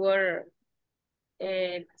have to work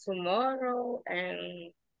tomorrow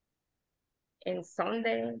and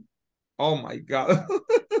Sunday. Oh my God.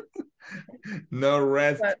 No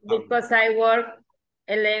rest. Because I work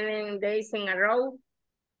 11 days in a row.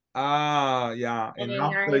 Ah, yeah. And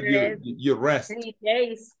after you rest. 3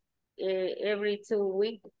 days every 2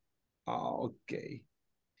 weeks. Oh, okay.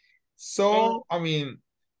 So, I mean,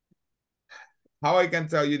 how I can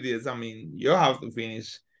tell you this? I mean, you have to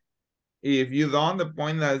finish. If you don't, the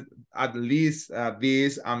point that at least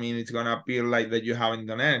this, I mean, it's going to appear like that you haven't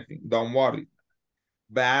done anything. Don't worry.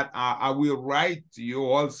 But I will write to you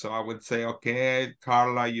also. I would say, okay,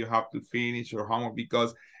 Carla, you have to finish your homework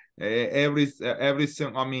because every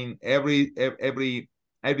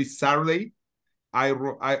Saturday, I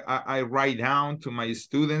write down to my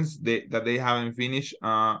students that they haven't finished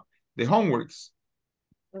the homeworks.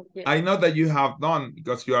 Okay. I know that you have done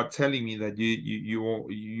because you are telling me that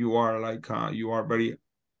you are like you are very,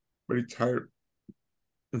 very tired.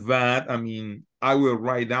 But I mean, I will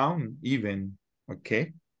write down even.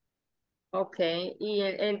 Okay. Okay.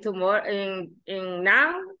 And tomorrow and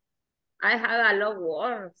now I have a lot of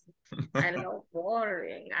work. I love work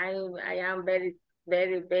and I am very,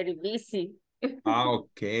 very, very busy.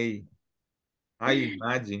 Okay. I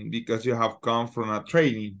imagine because you have come from a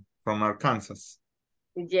training from Arkansas.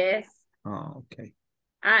 Yes. Oh, okay.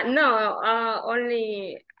 No,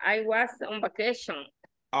 only I was on vacation.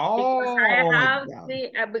 Oh,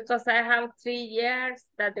 because I have 3 years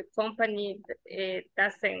that the company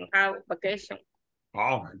doesn't have vacation.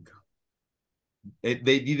 Oh my God!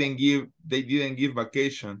 They didn't give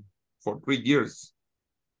vacation for 3 years.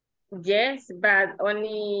 Yes, but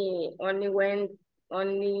only went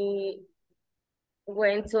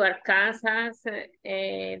to Arkansas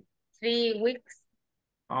 3 weeks.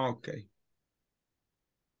 Okay.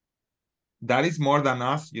 That is more than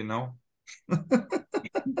us, you know.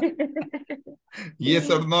 Yes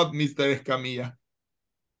or not, Mr. Escamilla?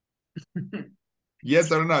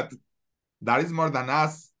 Yes or not? That is more than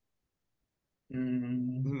us.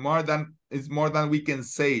 It's more than we can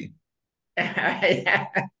say. Yeah.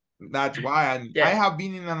 That's why. And Yeah. I have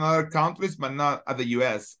been in other countries, but not at the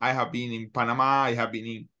US. I have been in Panama, I have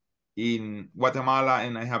been in Guatemala,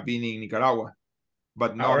 and I have been in Nicaragua,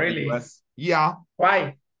 but not really? the US. Yeah.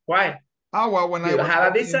 Why? Oh, well, when I You was have a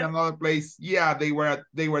working in visa? another place, yeah, they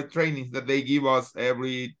were trainings that they give us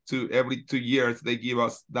every 2 years. They give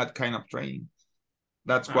us that kind of training.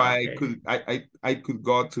 That's why okay. I could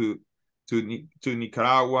go to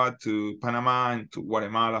Nicaragua, to Panama, and to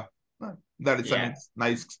Guatemala. That is a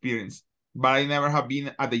nice experience. But I never have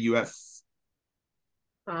been at the US.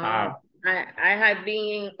 I have been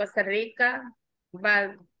in Costa Rica,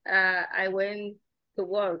 but I went to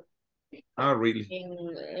work. Oh, really?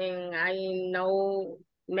 And I know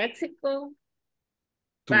Mexico.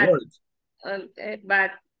 To work?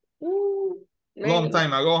 But long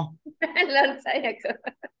time ago. Long time ago.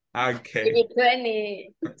 Okay. Maybe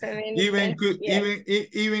 20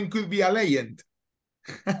 even could be a legend.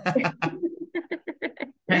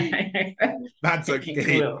 That's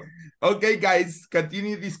okay. Cool. Okay, guys,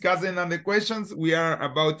 continue discussing on the questions. We are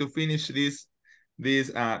about to finish this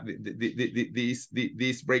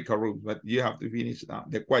breakout room, but you have to finish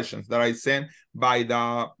the questions that I sent by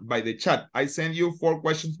the chat. I sent you 4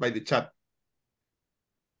 questions by the chat.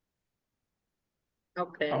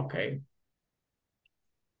 Okay.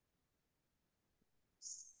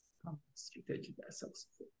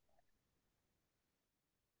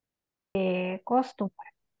 Costume.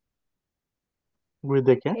 With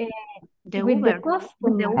the qué? With the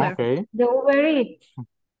costume. Okay. The Uber Eats.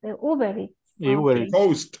 The Uber Eats. Uber Eats.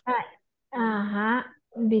 Post.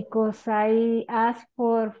 Because I asked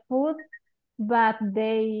for food, but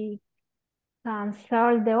they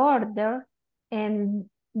canceled the order and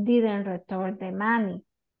didn't return the money.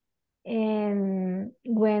 And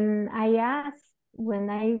when I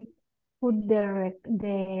put the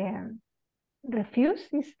refuse,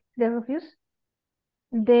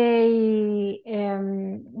 they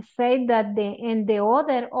say that in the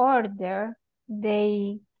other order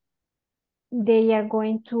they are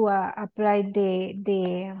going to apply the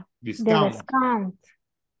discount,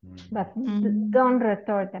 but don't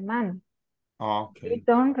return the money. Okay. They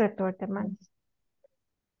don't return the money.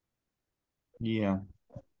 Yeah.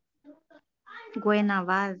 Buena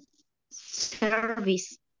bad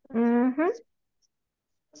service.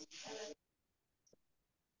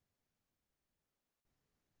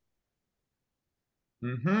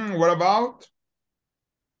 What about?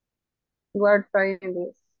 We're trying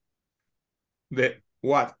this. The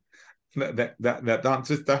what? The tongue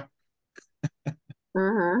twister.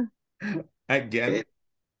 Again.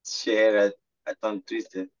 Share a tongue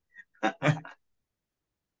twister.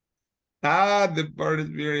 The part is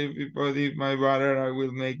very, people eat my butter, I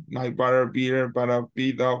will make my butter bitter, but a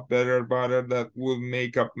bit of better butter that will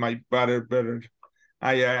make up my butter better.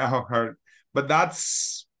 I have heard, but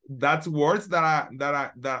that's words I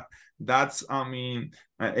mean,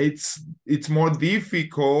 it's more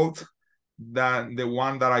difficult than the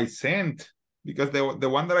one that I sent, because the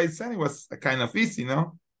one that I sent was kind of easy,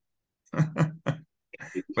 no?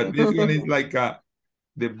 But this one is like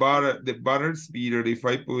the butter's bitter. If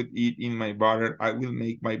I put it in my butter, I will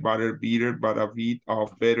make my butter bitter, but a bit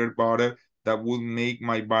of better butter that will make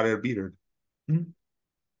my butter bitter.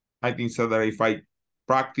 I think so that if I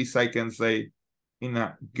practice, I can say in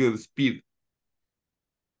a good speed.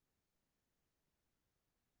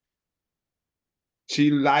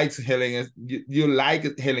 She likes Helen. You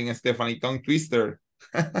like Helen Stephanie tongue twister.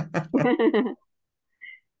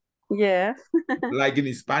 Yes. Like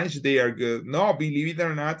in Spanish, they are good. No, believe it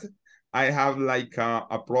or not, I have like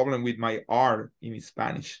a problem with my R in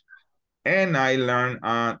Spanish. And I learned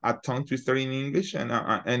a tongue twister in English and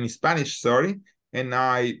in Spanish, sorry. And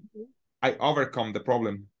I overcome the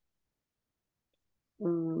problem.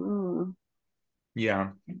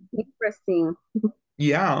 Yeah. Interesting.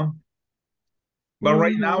 Yeah. But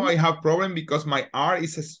right now I have problem because my R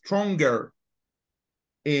is stronger.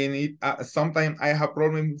 And it sometimes I have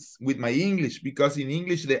problems with my English, because in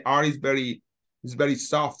English the R is very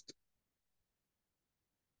soft.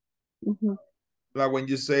 Like when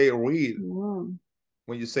you say read,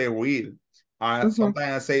 when you say read, sometimes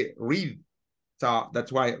I say read, so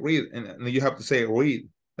that's why read, and you have to say read.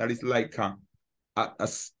 That is like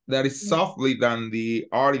that is softly than the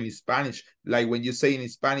R in Spanish. Like when you say in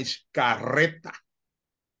Spanish carreta,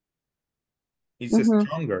 it's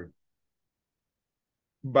stronger.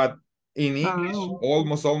 But in English,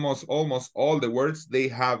 almost all the words, they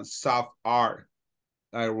have soft R.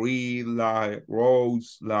 Like read, like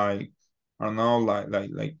rose, like I don't know,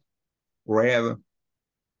 like red.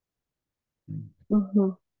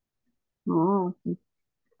 Oh.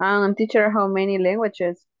 Teacher, how many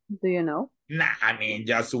languages do you know? Nah, I mean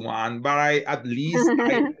just one, but I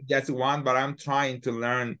just one, but I'm trying to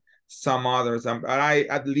learn some others. But I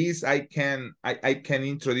can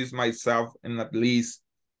introduce myself in at least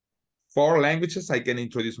 4 languages. I can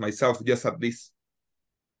introduce myself just at least.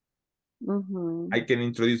 I can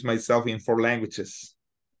introduce myself in 4 languages.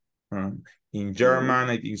 In German,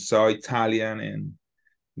 I think so, Italian, and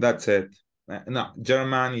that's it. No,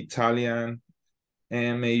 German, Italian,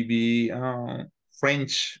 and maybe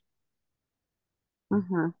French.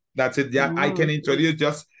 That's it. Yeah, I can introduce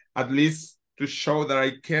just at least to show that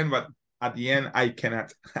I can, but at the end I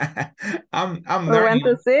cannot. I'm We want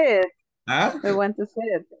to see it. Huh? We want to see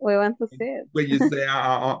it. We want to see it. When you say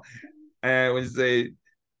when you say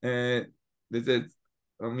this is,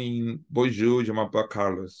 I mean, bonjour, je m'appelle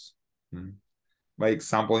Carlos. By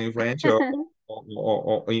example in French,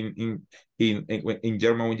 or in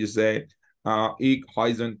German when you say ich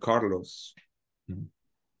heiße Carlos.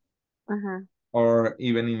 Or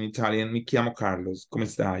even in Italian, mi chiamo Carlos, come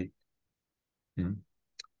stai?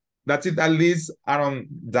 That's it. At least I don't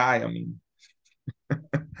die. I mean,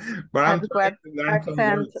 but I'm trying to learn some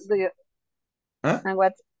words. Do you? Huh?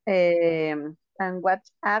 And what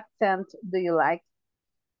accent do you like?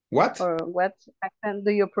 What? Or what accent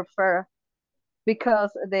do you prefer?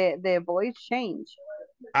 Because the voice change.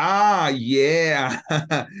 Yeah.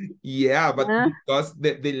 Yeah, but because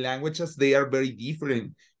the languages, they are very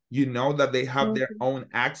different. You know that they have their own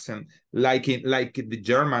accent, like the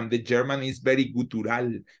German. The German is very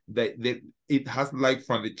guttural. It has like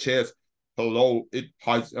from the chest. Hello, it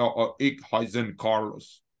has ich heiße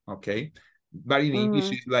Carlos. Okay, but in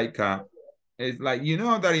English it's like you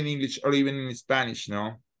know that in English or even in Spanish,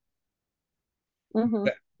 no.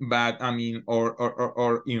 But I mean,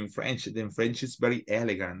 or in French. In French is very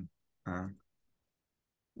elegant.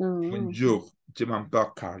 Bonjour, je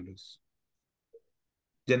m'appelle Carlos.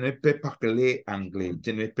 Je ne peux parler anglais.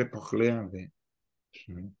 Je ne peux parler anglais.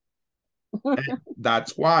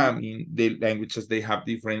 That's why, I mean, the languages, they have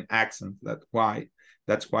different accents. That's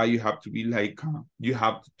why you have to be like, you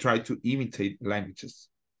have to try to imitate languages.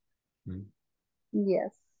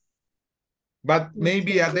 Yes. But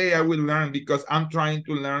maybe a day I will learn, because I'm trying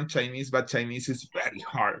to learn Chinese, but Chinese is very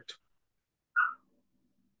hard.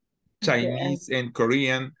 Chinese and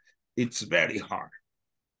Korean, it's very hard.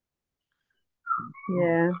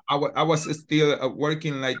 Yeah. I was still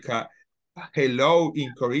working like hello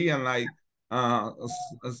in Korean, like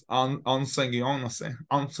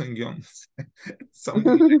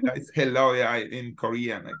something like that. Hello, yeah, in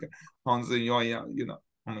Korean, like you know,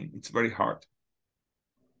 I mean, it's very hard.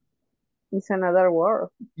 It's another word.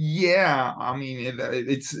 Yeah, I mean,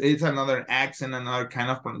 it's another accent, another kind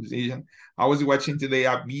of pronunciation. I was watching today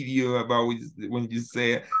a video about when you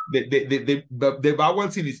say the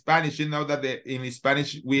vowels in Spanish. You know that in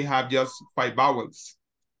Spanish we have just 5 vowels,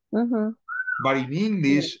 but in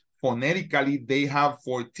English, phonetically, they have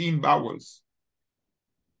 14 vowels.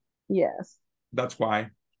 Yes. That's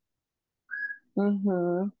why.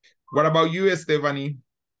 What about you, Stephanie?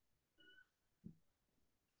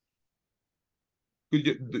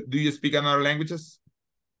 Do you speak another languages?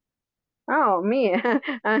 Oh, me.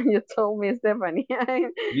 You told me Stephanie.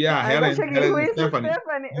 Yeah, Helen, Stephanie.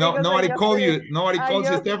 No, nobody calls you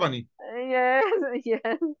Stephanie. Yes,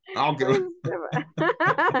 yes. Okay.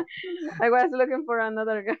 I was looking for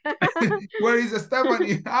another guy. Where is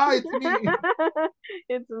Stephanie? It's me.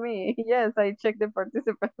 It's me. Yes, I checked the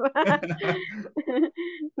participants.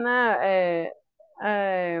 No,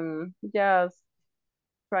 I'm just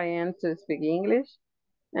trying to speak English.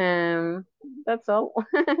 That's all.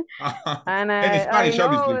 And Spanish, I know,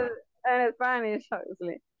 obviously. And Spanish,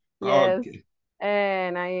 obviously. Yes. Okay.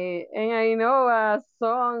 And I know a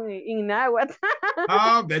song in Nahuatl.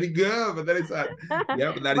 Oh, very good. But that is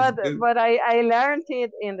yeah, but that is good. But I learned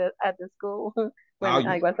it at the school when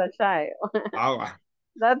I was a child. Oh,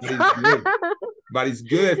 That's good. But it's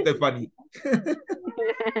good, Stephanie.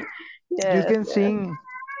 Yes, you can sing.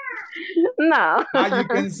 No. You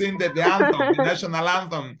can sing the anthem, the national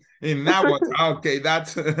anthem in Nahuatl. Okay,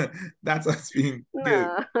 that's has been good.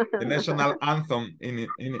 The national anthem in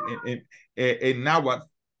Nahuatl.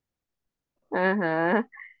 No,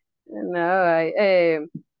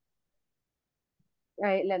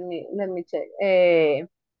 let me check.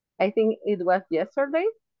 I think it was yesterday.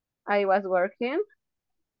 I was working,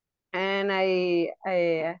 and I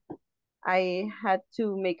had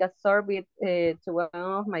to make a service to one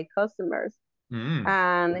of my customers,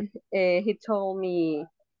 and he told me,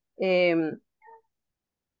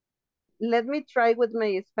 let me try with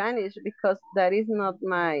my Spanish because that is not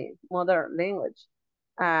my mother language.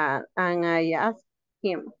 And I asked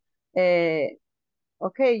him, okay,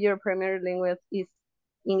 your primary language is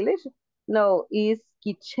English? No, it's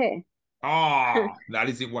Quiche. Oh, that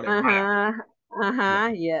is in Guatemala.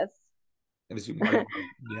 Yes. That is in Guatemala.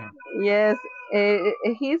 Yeah. Yes,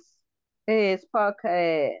 he's spoke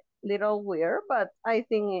a little weird, but I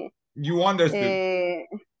think You understood.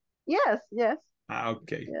 yes.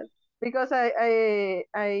 Okay. Yes, because I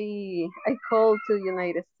called to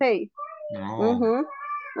United States. Oh.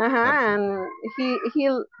 And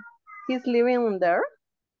he's living there.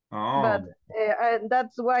 Oh. But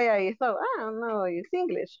that's why I thought, no, it's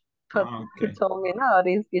English. But Okay. he told me, no,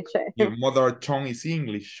 it's Quiche. Your mother tongue is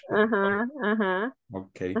English.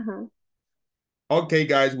 Okay. Okay,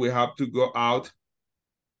 guys, we have to go out.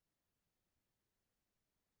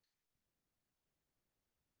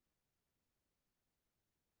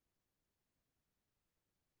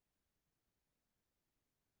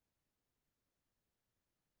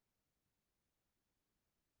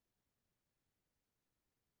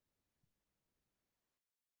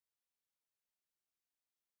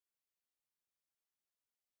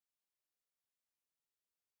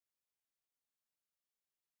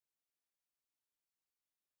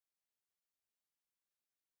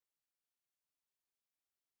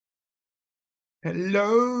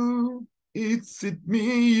 Hello, is it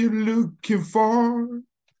me you're looking for?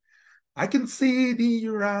 I can see it in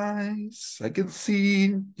your eyes. I can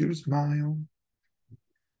see your smile.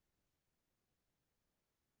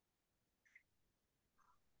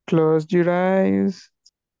 Close your eyes.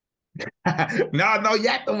 No, not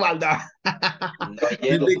yet, Ubaldo.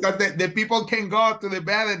 Because the people can go to the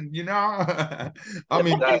bed and, you know, I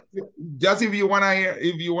mean, just if you want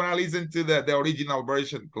to listen to the original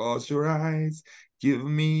version, close your eyes, give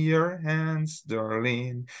me your hands,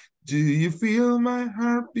 darling. Do you feel my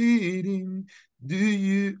heart beating? Do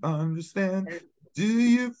you understand? Do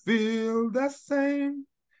you feel the same?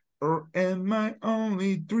 Or am I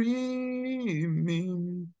only dreaming?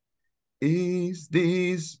 Is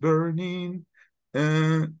this burning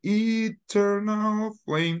an eternal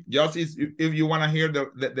flame? Just if you want to hear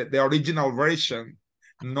the original version,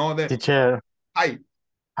 no the Teacher. Hi.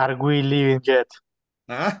 Are we leaving yet?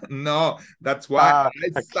 No, that's why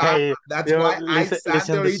okay. That's why I sang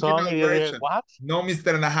the original version. What? No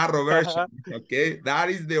Mr. Najarro version. Okay,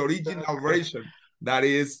 that is the original version. That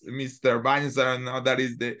is Mr. Baños. I don't know. That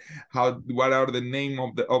is what are the name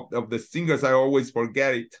of the singers? I always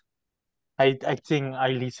forget it. I think I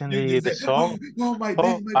listened to the song. Oh, my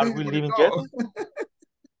baby, are we leaving yet?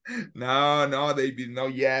 No, they did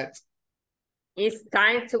not yet. It's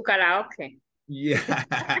time to karaoke. Yeah,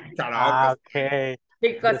 karaoke. Okay.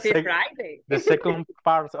 Because it's Friday. The second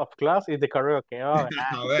part of class is the karaoke. Oh,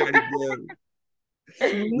 nice. Very good.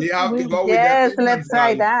 We have to go yes, with the let's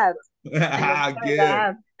try that.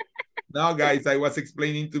 Good. Now, guys, I was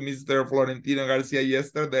explaining to Mr. Florentino Garcia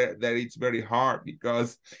yesterday that it's very hard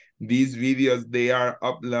because these videos, they are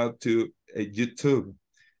uploaded to YouTube.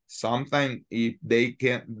 Sometimes if they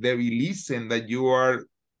listen that you are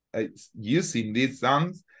using these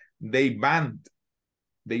songs, they ban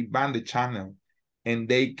the channel and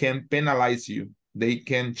they can penalize you. They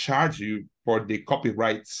can charge you for the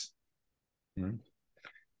copyrights.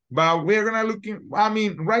 But we're gonna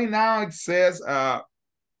right now it says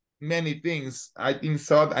many things. I think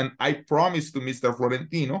so, and I promised to Mr.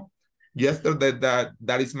 Florentino yesterday that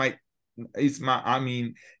it's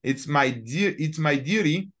my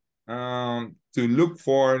duty to look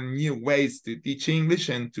for new ways to teach English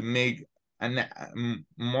and to make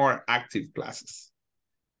more active classes.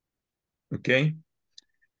 Okay,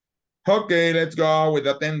 let's go with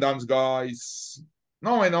attendance, guys.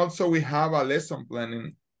 No, and also we have a lesson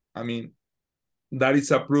planning. That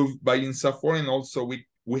is approved by ISSS, and also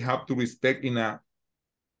we have to respect in a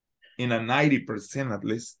 90% at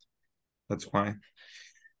least. That's why.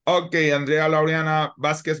 Okay, Andrea Laureana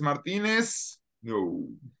Vázquez Martinez. No.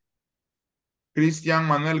 Cristian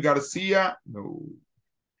Manuel Garcia. No.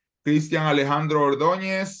 Cristian Alejandro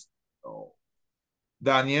Ordóñez. No.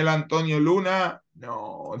 Daniel Antonio Luna.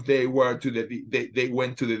 No. They went to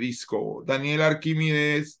the disco. Daniel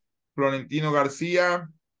Arquímedes Florentino Garcia.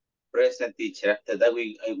 Present, teacher. After that,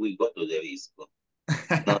 we go to the disco.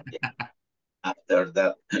 After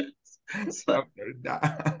that. After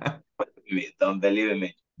that. Don't believe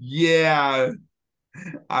me. Yeah,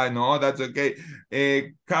 I know, that's okay.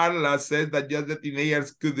 Carla says that just the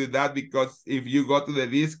teenagers could do that because if you go to the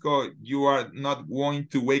disco, you are not going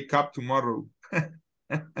to wake up tomorrow.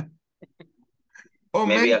 Oh,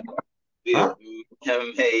 maybe maybe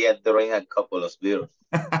during a couple of beers.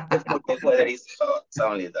 The weather is hot,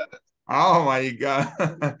 only that. Oh my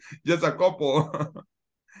God. Just a couple.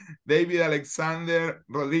 David Alexander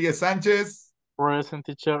Rodriguez Sanchez. Present,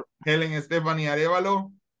 teacher. Helen Stephanie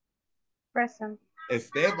Arevalo. Present.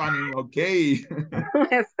 Stephanie, okay.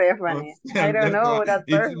 Stephanie. I don't know that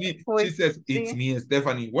It's person. me. Who She is says, it's she? me,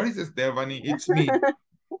 Stephanie. What is Stephanie? It's me.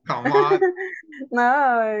 Come on.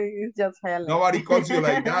 No, it's just Helen. Nobody calls you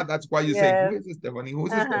like that. That's why you say, who is Stephanie?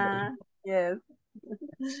 Who's Stephanie? Yes.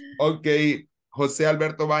 Okay. Jose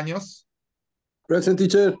Alberto Baños. Present,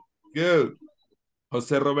 teacher. Good.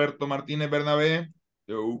 Jose Roberto Martínez Bernabé.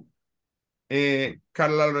 Yo.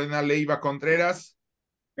 Carla Lorena Leiva Contreras.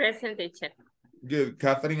 Present, teacher. Good.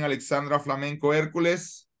 Catherine Alexandra Flamenco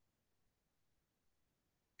Hércules.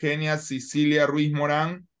 Kenia Cecilia Ruiz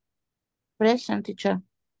Morán. Present, teacher.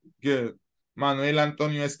 Good. Manuel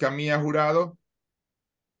Antonio Escamilla Jurado.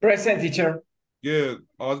 Present, teacher. Good.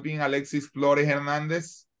 Osbin Alexis Flores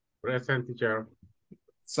Hernández. Present, teacher.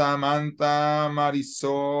 Samantha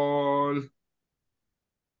Marisol.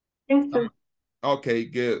 Okay,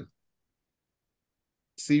 good.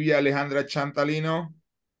 Silvia Alejandra Chantalino.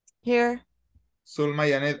 Here. Zulma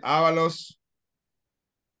Yanet Ábalos.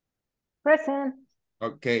 Present.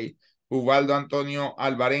 Okay. Ubaldo Antonio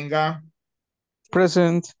Alvarenga.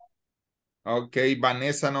 Present. Okay.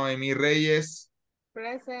 Vanessa Noemí Reyes.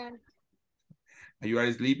 Present. You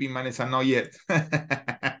are sleeping, Vanessa? Not yet.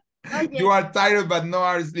 Not You yet. are tired, but no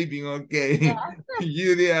are sleeping. Okay. Yeah.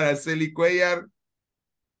 Judy Araceli Cuellar.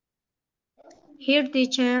 Here,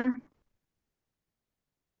 teacher.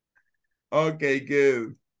 Okay,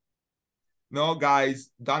 good. No, guys,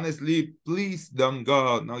 don't sleep. Please don't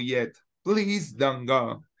go. Not yet. Please don't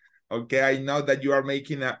go. Okay, I know that you are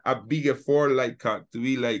making a big effort to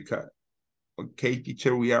be okay,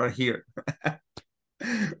 teacher, we are here.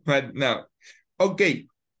 But no. Okay,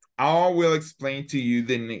 I will explain to you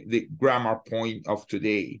the grammar point of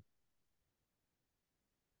today.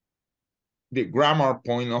 The grammar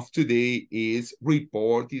point of today is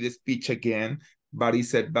reported speech again, but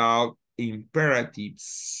it's about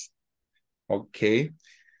imperatives. Okay.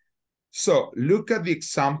 So look at the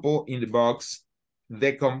example in the box.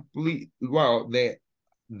 Then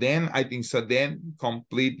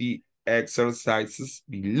complete the exercises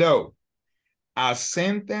below. A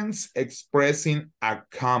sentence expressing a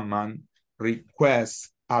command,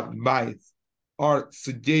 request, advice, or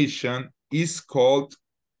suggestion is called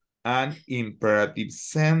an imperative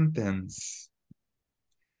sentence.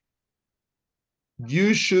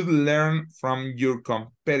 You should learn from your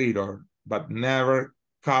competitor, but never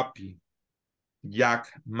copy.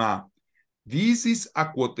 Jack Ma. This is a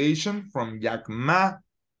quotation from Jack Ma.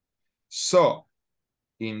 So,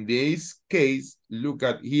 in this case, look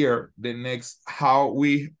at here, the next, how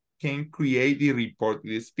we can create the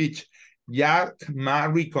reported speech. Jack Ma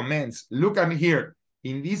recommends. Look at here.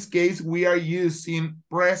 In this case, we are using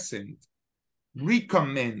present.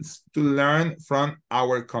 Recommends to learn from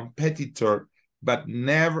our competitor, but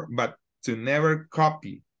to never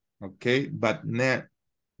copy. Okay, but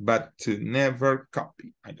to never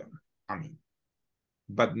copy.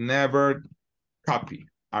 But never copy.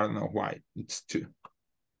 I don't know why. It's two.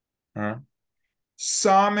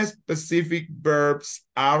 Some specific verbs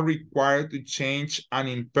are required to change an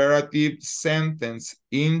imperative sentence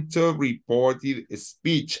into reported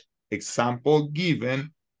speech. Example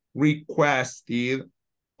given: requested,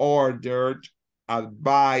 ordered,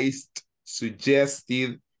 advised,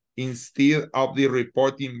 suggested, instead of the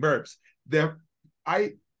reporting verbs.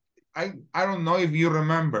 I don't know if you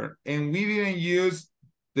remember, and we didn't use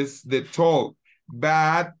the told,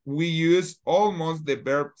 but we use almost the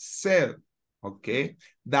verb said. Okay,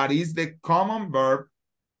 that is the common verb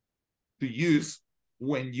to use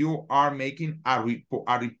when you are making a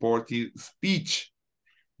reported speech.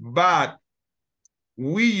 But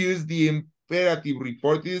we use the imperative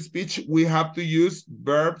reported speech. We have to use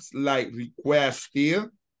verbs like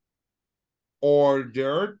requested,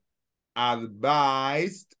 ordered,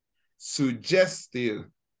 advised, suggested.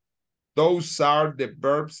 Those are the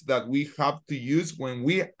verbs that we have to use when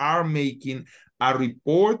we are making a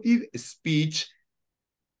reported speech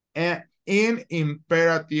in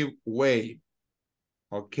imperative way.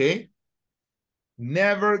 Okay?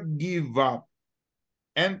 Never give up.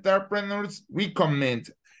 Entrepreneurs recommend.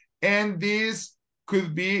 And this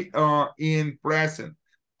could be in present.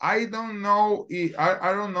 I don't know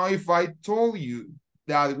if I told you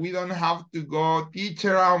that we don't have to go,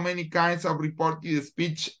 teacher, how many kinds of reported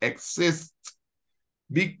speech exist,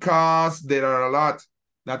 because there are a lot.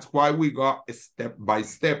 That's why we go step by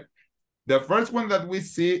step. The first one that we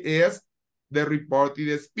see is the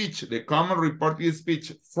reported speech, the common reported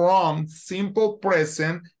speech from simple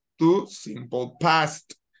present to simple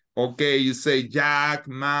past. Okay, you say Jack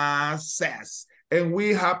Ma says. And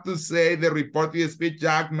we have to say the reported speech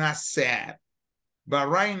Jack Ma said. But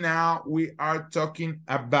right now we are talking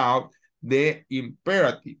about the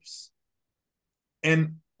imperatives.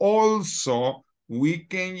 And also we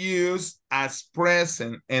can use as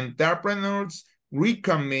present. Entrepreneurs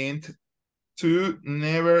recommend to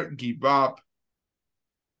never give up.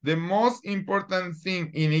 The most important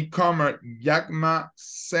thing in e-commerce, Jack Ma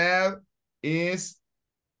said, is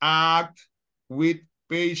act with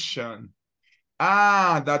patience.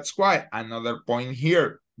 That's why, another point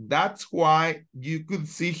here. That's why you could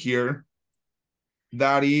see here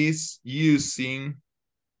that is using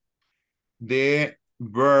the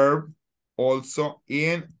verb also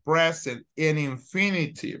in present, in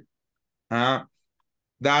infinitive.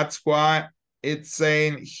 That's why it's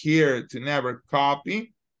saying here to never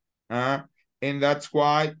copy. And that's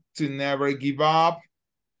why to never give up.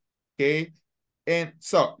 Okay. And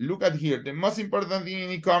so look at here. The most important thing in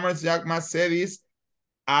e-commerce, Jack Ma said, is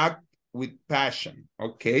act with passion.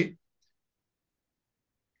 Okay.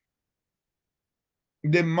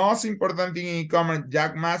 The most important thing in e-commerce,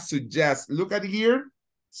 Jack Ma suggests. Look at here.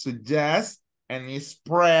 Suggest and is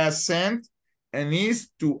present and is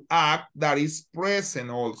to act, that is present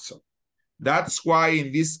also. That's why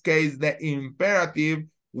in this case, the imperative,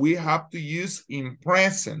 we have to use in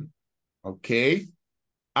present. Okay.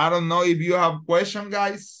 I don't know if you have question,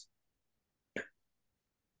 guys.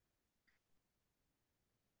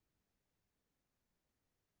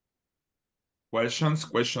 Questions.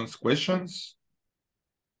 Questions,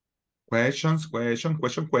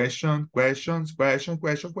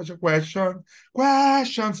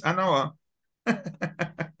 I know.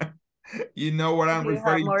 You know what I'm Do you have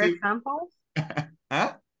referring more to? examples?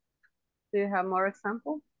 Huh? Do you have more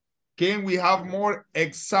examples? Can we have more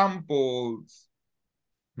examples?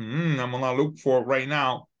 I'm gonna look for right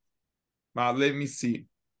now, but let me see.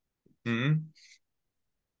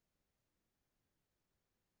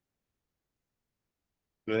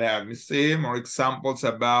 Let me see more examples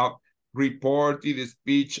about reported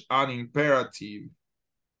speech and imperative.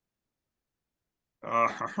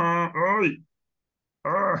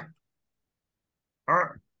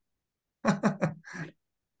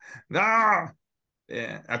 No.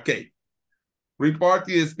 Yeah, okay.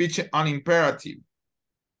 Reported speech and imperative.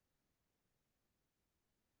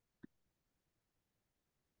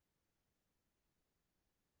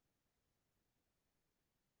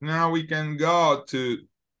 Now we can go to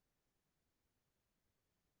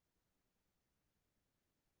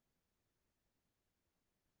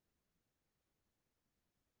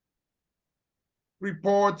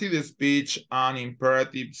reported speech and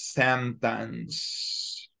imperative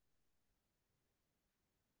sentence.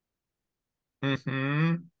 I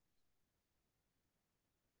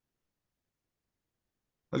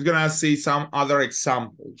was gonna see some other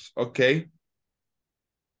examples, okay?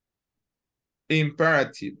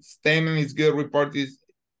 Imperative statement is good, report is,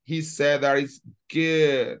 he said that is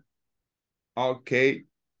good. Okay.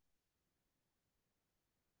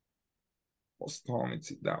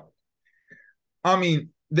 Sit down. I mean,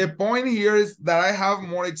 the point here is that I have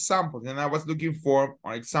more examples and I was looking for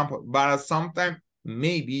more examples, but sometimes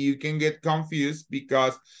maybe you can get confused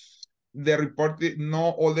because the reported,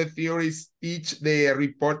 not all the theories teach the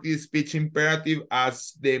reported speech imperative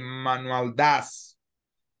as the manual does.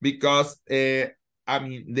 Because I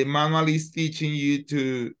mean, the manual is teaching you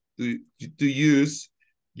to use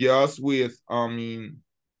just with,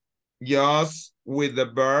 just with the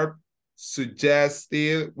verb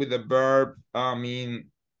suggested, with the verb,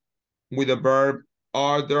 with the verb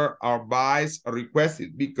order, advise, or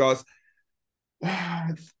requested, because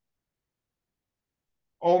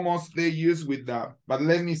almost they use with that. But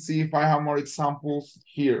let me see if I have more examples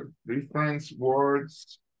here. Reference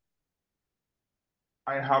words.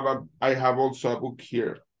 I have also a book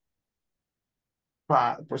here.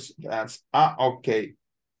 But that's okay.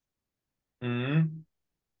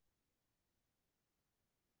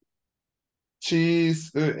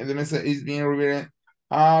 She's the message is being rewritten.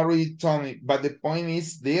 Harry told me, but the point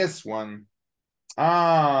is this one.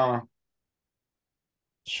 Charlie,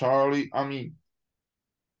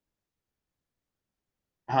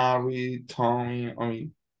 Harry told me,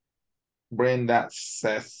 Brenda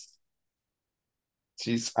says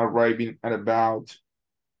she's arriving at about.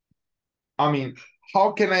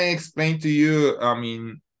 How can I explain to you?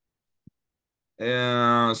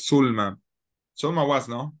 Sulma. Sulma was,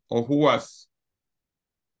 no? Or who was?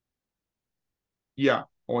 Yeah,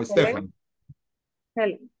 or Stefan.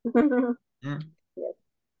 Helen.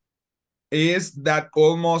 Is that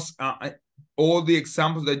almost all the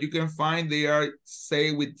examples that you can find, they are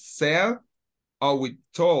say with said or with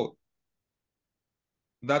told.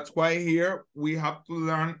 That's why here we have to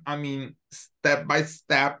learn, I mean, step by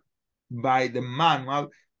step by the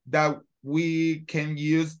manual that we can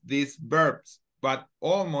use these verbs. But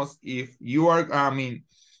almost if you are,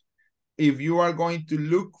 if you are going to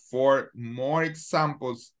look for more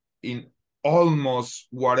examples in almost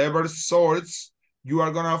whatever sorts, you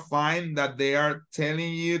are gonna find that they are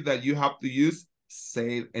telling you that you have to use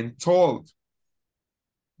said and told.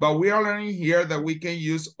 But we are learning here that we can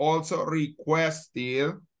use also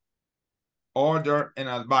requested, order, and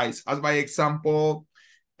advice. As by example,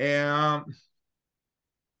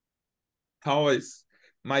 how is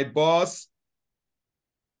my boss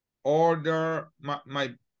order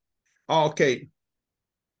okay.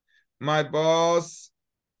 My boss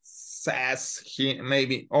says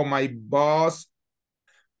maybe, or my boss,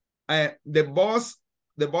 the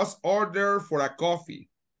boss order for a coffee.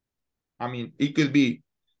 I mean, it could be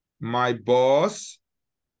my boss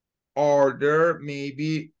order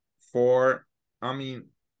maybe for,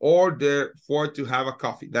 order for to have a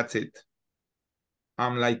coffee. That's it.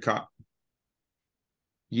 I'm like,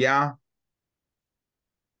 yeah.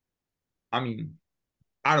 I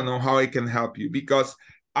don't know how I can help you because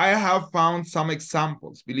I have found some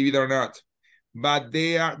examples, believe it or not, but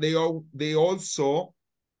they also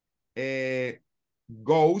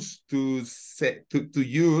goes to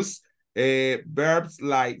use verbs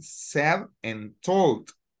like said and told.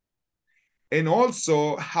 And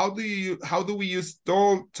also, how do we use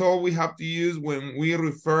told? Told we have to use when we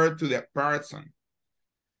refer to the person.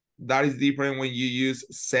 That is different when you use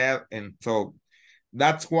said and told.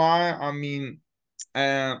 That's why,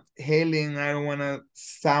 Helen, I don't want to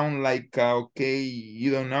sound like, okay,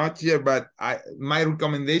 you don't know here, but my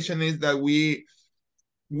recommendation is that we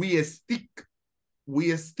stick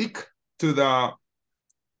to the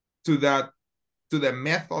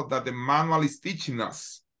method that the manual is teaching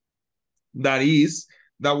us. That is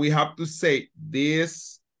that we have to say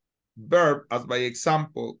this verb as by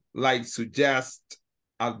example, like suggest,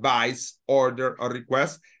 advise, order, or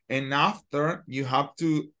request, and after you have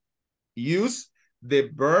to use the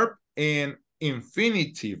verb in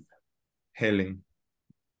infinitive, Helen.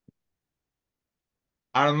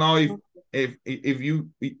 I don't know if you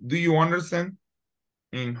do you understand?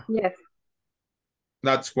 Yes.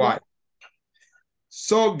 That's why. Yes.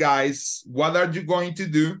 So guys, what are you going to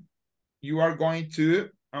do? You are going to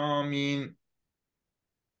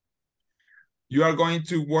you are going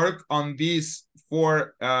to work on this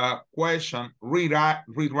for question,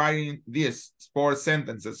 rewriting this 4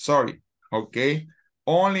 sentences, sorry, okay?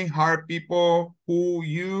 Only hire people who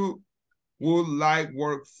you would like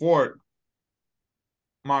work for,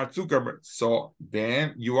 Mark Zuckerberg. So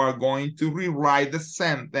then you are going to rewrite the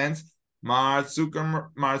sentence, Mark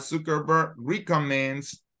Zuckerberg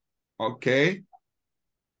recommends, okay?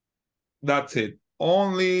 That's it.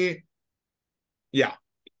 Only, yeah,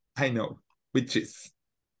 I know, which is.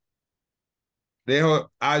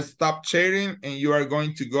 I stop sharing and you are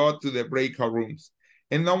going to go to the breakout rooms.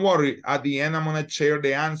 And don't worry, at the end, I'm going to share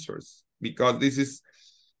the answers because this is,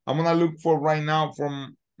 I'm going to look for right now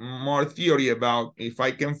from more theory about if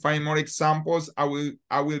I can find more examples, I will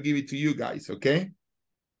give it to you guys, okay?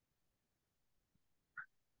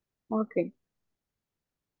 Okay.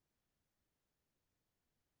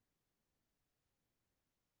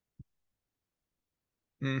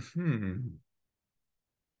 Mm-hmm.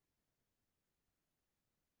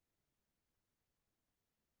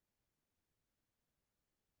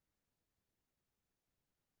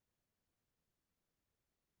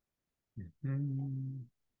 Mm-hmm.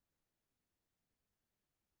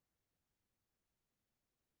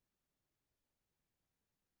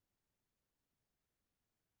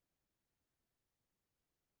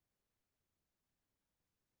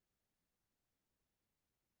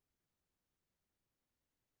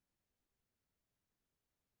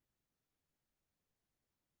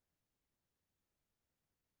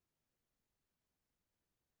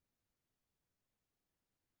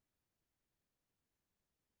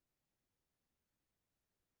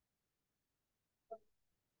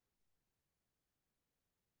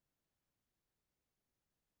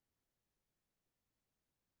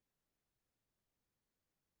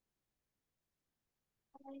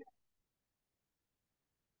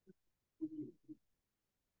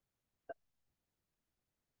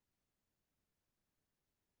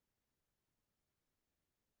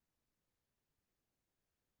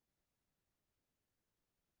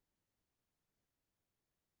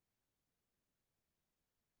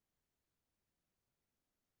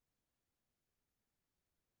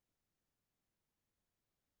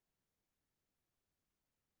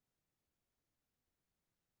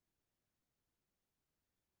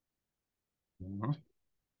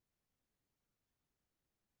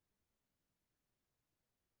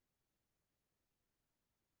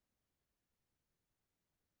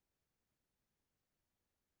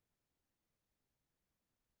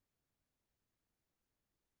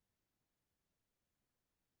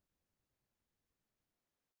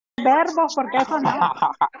 Verbos, porque eso no.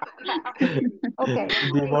 Okay.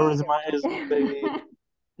 The verb is the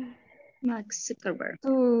Mark Zuckerberg.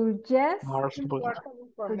 Suggest, Mark Zuckerberg.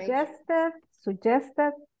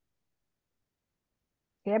 suggested.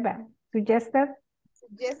 Yeah, but suggested.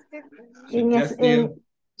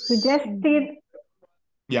 Suggested.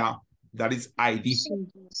 Yeah, that is ID.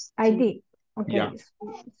 ID. Okay. Yeah.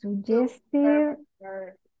 Suggested.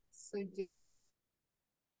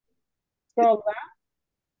 Scroll down.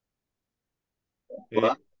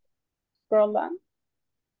 Okay. Scroll down.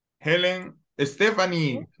 Helen,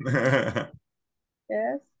 Stephanie.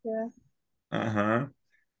 Yes, yes.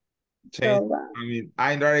 Change, Scroll down. I mean,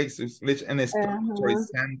 indirect speech and explanatory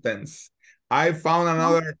sentence. I found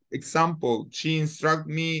another example. She instructed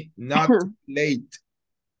me not to be late.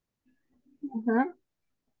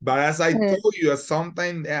 But as I told you,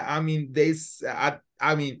 sometimes I mean,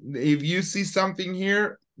 if you see something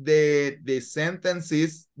here, the sentence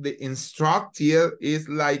is the instructive is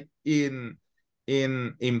like in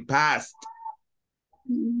past.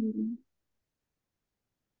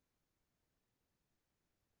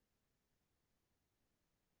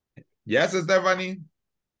 Yes, Stephanie.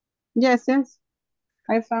 Yes, yes.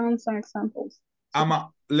 I found some examples.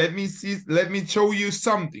 Let me show you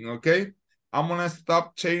something, okay? I'm gonna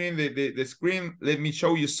stop sharing the screen. Let me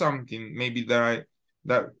show you something maybe that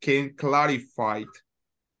can clarify it.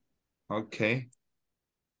 Okay.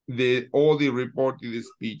 All the reported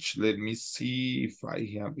speech. Let me see if I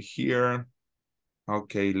have here.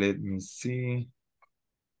 Okay, let me see.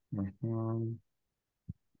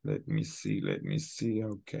 Let me see.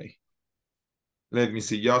 Okay. Let me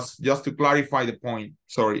see, just to clarify the point.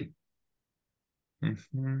 Sorry.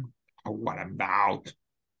 What about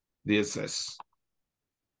this is?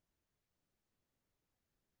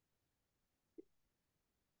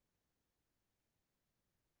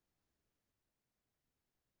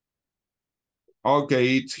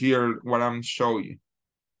 Okay, it's here what I'm showing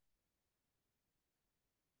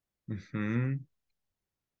you.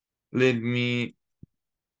 Let me.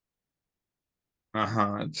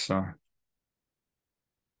 It's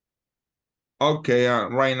okay.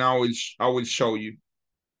 Right now, I will show you.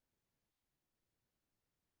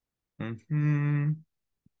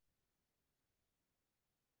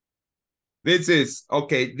 This is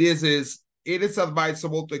okay. It is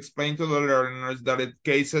advisable to explain to the learners that in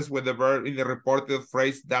cases where the verb in the reported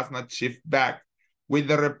phrase does not shift back, when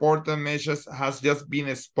the reported message has just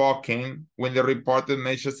been spoken, when the reported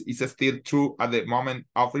message is still true at the moment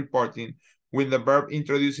of reporting, when the verb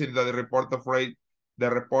introducing the reported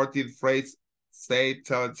phrase, say,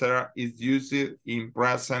 tell, etc., is used in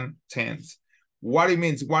present tense. What it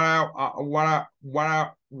means, what I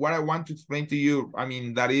want to explain to you, I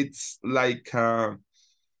mean, that it's like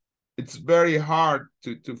it's very hard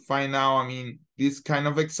to find out. I mean, these kind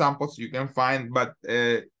of examples you can find, but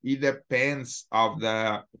it depends of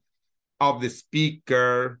the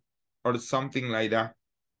speaker or something like that.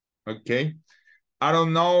 Okay, I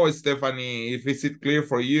don't know, Stephanie, if is it clear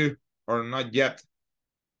for you or not yet.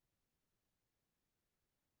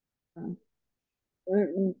 I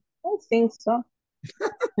think so.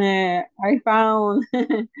 I found.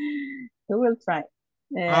 We will try.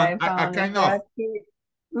 I found kind of.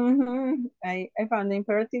 I found the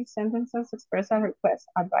imperative sentences express a request,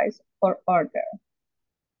 advice, or order.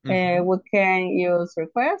 We can use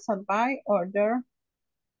request, advice, order,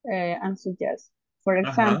 and suggest. For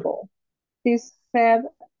example, this said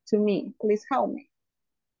to me, please help me.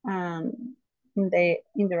 In the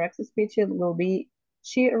indirect speech, it will be,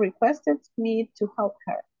 she requested me to help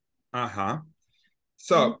her.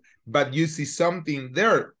 So, but you see something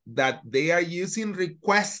there that they are using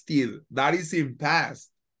requested, that is in past.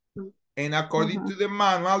 And according to the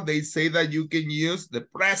manual, they say that you can use the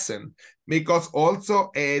present because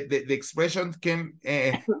also the expression can,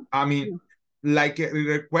 I mean, like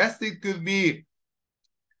requested could be,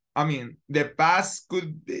 I mean, the past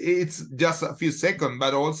it's just a few seconds,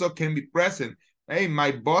 but also can be present. Hey,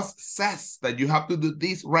 my boss says that you have to do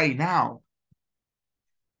this right now.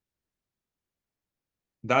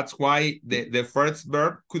 That's why the first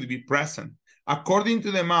verb could be present. According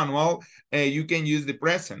to the manual, you can use the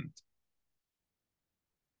present.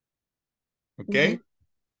 Okay?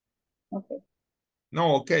 Okay.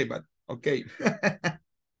 No, okay, but okay.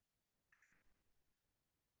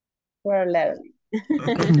 We're learning.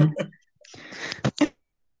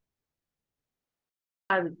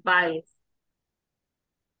 advice.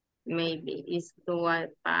 Maybe it's to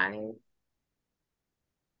advise.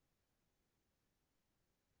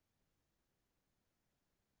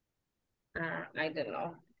 I don't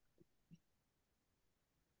know.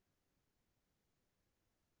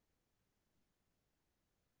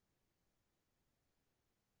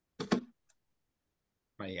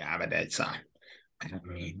 Yeah, but that's I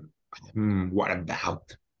mean, what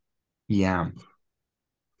about? Yeah.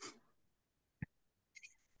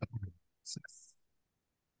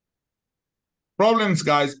 Problems,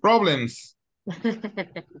 guys, problems.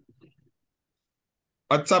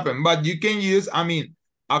 What's happened? But you can use, I mean,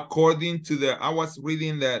 according to I was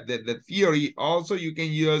reading the theory, also you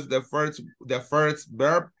can use the first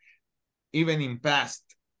verb even in past.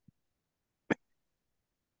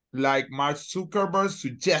 Like Mark Zuckerberg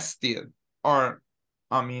suggested, or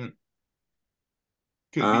I mean,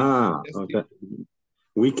 could be okay.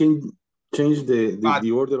 We can change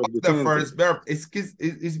the order of the sentence. First verb.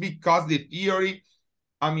 It's because the theory,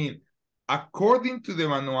 I mean, according to the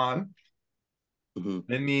manual,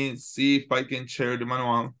 let me see if I can share the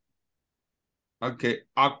manual. Okay,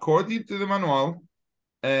 according to the manual,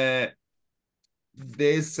 this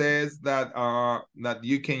says that that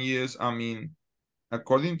you can use, I mean,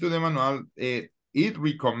 according to the manual, it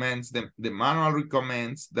recommends, the manual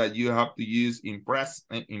recommends that you have to use in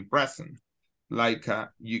present. Like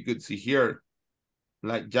you could see here,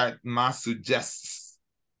 like Jack Ma suggests.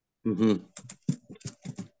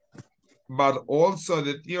 But also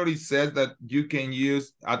the theory says that you can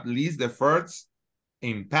use at least the first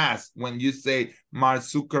in past when you say Mark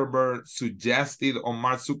Zuckerberg suggested or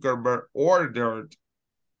Mark Zuckerberg ordered.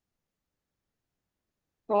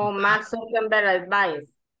 Or Mark Zuckerberg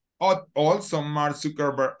advice. Also Mark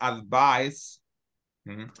Zuckerberg advice.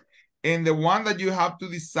 And the one that you have to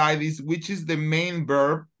decide is which is the main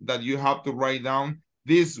verb that you have to write down.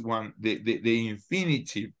 This one, the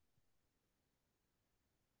infinitive.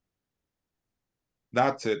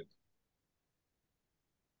 That's it.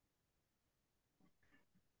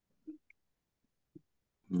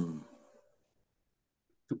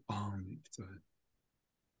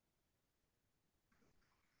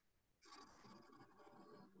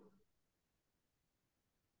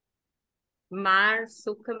 Mark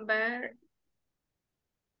Zuckerberg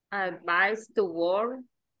advice to work.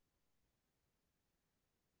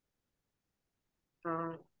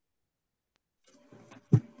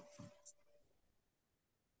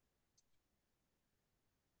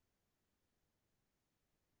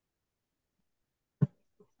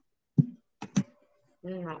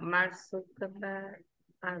 No, Mark Zuckerberg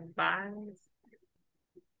advice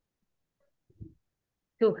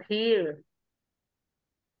to hear.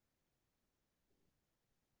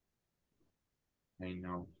 I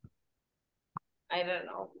know. I don't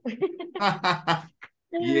know.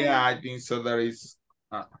 Yeah, I think so. There is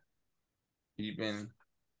even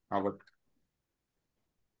our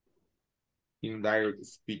indirect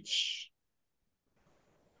speech.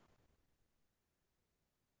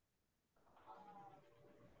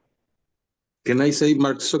 Can I say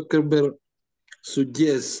Mark Zuckerberg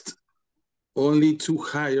suggests only to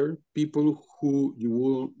hire people who you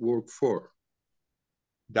will work for?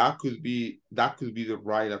 That could be the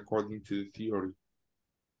right according to the theory.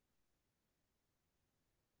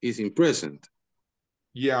 Is in present.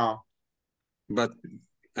 Yeah. But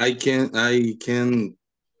I can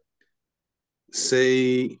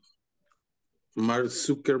say Mark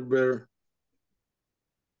Zuckerberg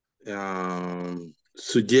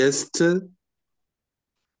suggested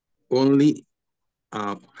only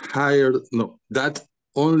that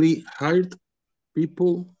only hired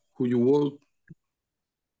people who you will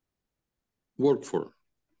work for.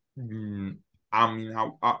 I mean,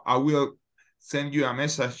 I will send you a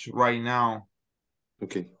message right now.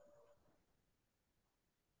 Okay.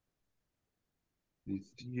 The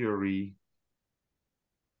theory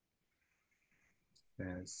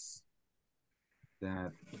says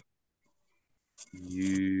that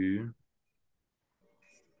you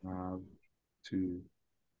have to,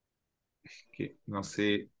 que no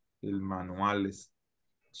sé, el manual es,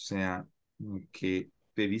 o sea, que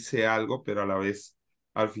te dice algo, pero a la vez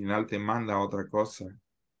al final te manda otra cosa.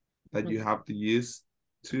 That you have to use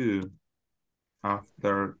to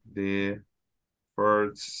after the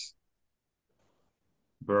first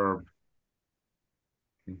verb.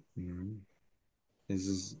 This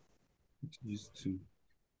is used to.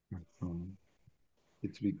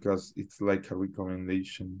 It's because it's like a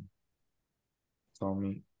recommendation. Tell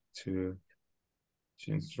me to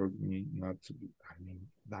instruct me not to be. I mean,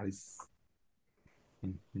 that is.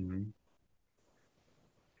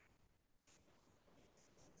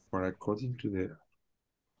 But according to the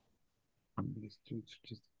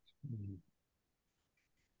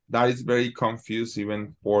That is very confused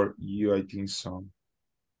even for you, I think so.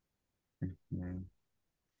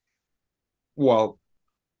 Well,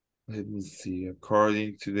 let me see.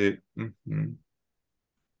 According to the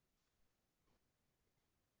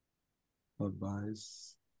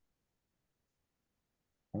advice,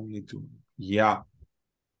 only two. Yeah,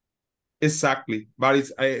 exactly. But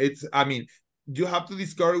it's. I mean, you have to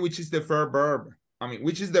discover which is the first verb. I mean,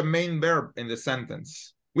 which is the main verb in the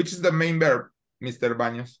sentence. Which is the main verb, Mr.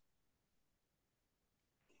 Baños?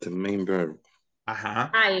 The main verb.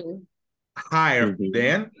 Hire.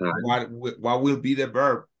 Then what will be the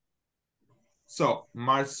verb? So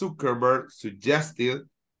Mark Zuckerberg suggested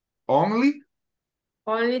only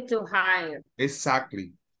to hire.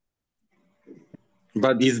 Exactly.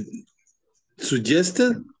 But is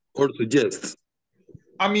suggested or suggests?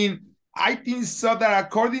 I mean, I think so that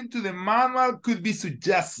according to the manual could be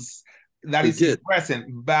suggests that is in present,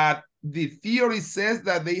 but the theory says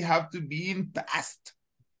that they have to be in past.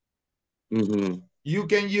 You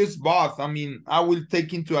can use both. I mean, I will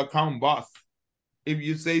take into account both. If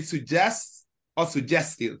you say suggests or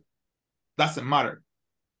suggested, doesn't matter.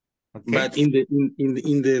 Okay? But in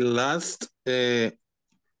the last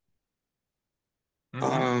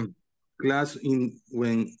class,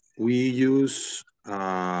 when we use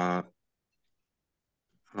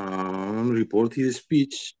reported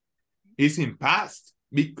speech, it's in past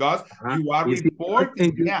because you are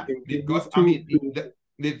reporting. Yeah, because I mean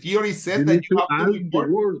the theory says that you have to report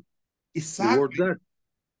the word. Exactly.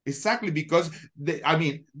 Exactly, because I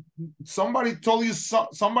mean, somebody told you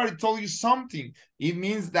something. It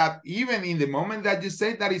means that even in the moment that you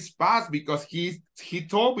say that it's past, because he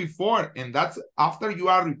told before, and that's after you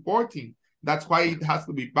are reporting. That's why it has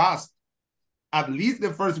to be past. At least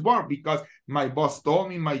the first word, because my boss told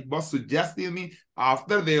me, my boss suggested me.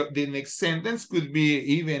 After the next sentence could be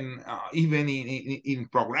even in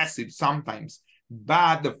progressive sometimes,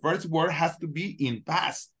 but the first word has to be in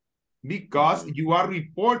past. Because you are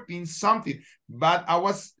reporting something. But I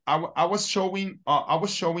was showing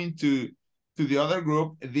to the other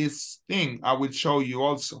group this thing. I will show you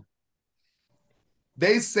also.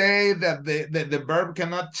 They say that the verb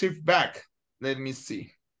cannot shift back. Let me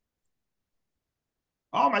see.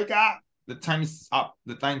 Oh my God, the time is up.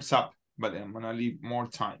 The time's up, but I'm gonna leave more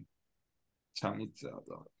time. Tell me.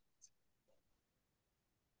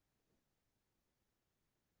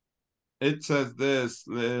 It says this.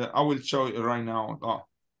 I will show you right now.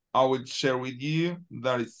 I will share with you.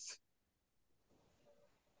 That is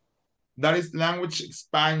language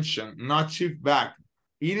expansion, not shift back.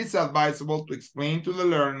 It is advisable to explain to the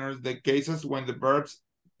learners the cases when the verbs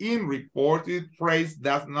in reported phrase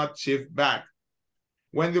does not shift back.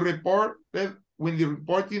 When the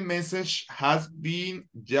reported message has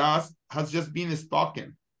just been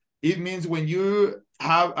spoken. It means when you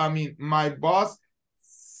have, I mean, my boss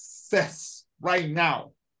says right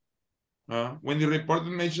now, when the reported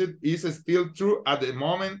message is still true at the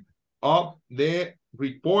moment of the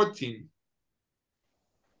reporting.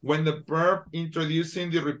 When the verb introducing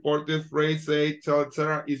the reported phrase, say, tell,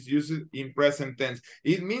 etc., is used in present tense.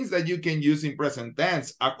 It means that you can use in present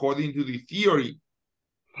tense according to the theory.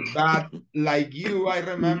 But like you, I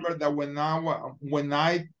remember that when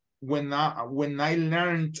I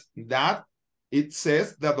learned that, it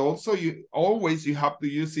says that also you have to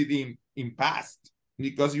use it in past,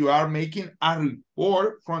 because you are making a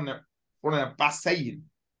report from a past saying.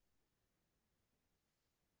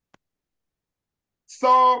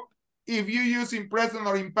 So if you use in present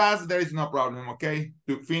or in past, there is no problem, okay?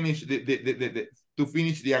 To finish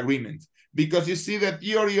the agreement, because you see the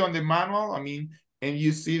theory on the manual, I mean, and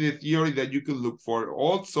you see the theory that you could look for.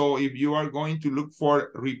 Also, if you are going to look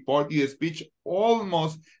for reported speech,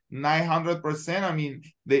 almost 900%, I mean,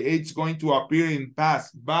 it's going to appear in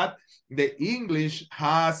past, but the English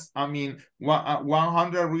has, I mean,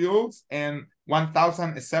 100 rules and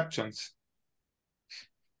 1,000 exceptions.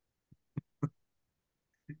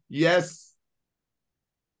 Yes,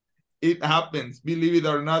 it happens, believe it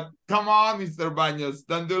or not. Come on, Mr. Baños,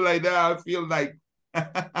 don't do like that. I feel like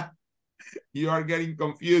you are getting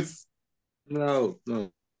confused. No.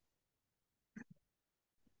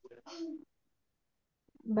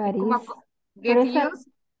 But get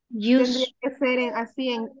used tendría que ser así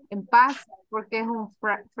en past, porque es un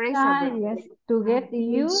phrasal. Yes, to get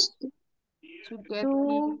used to get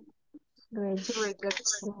to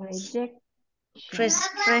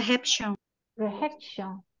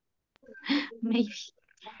rejection. Maybe.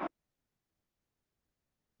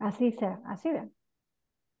 Así sea, así ven.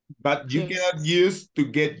 But you cannot use to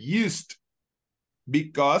get used,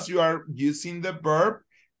 because you are using the verb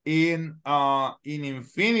in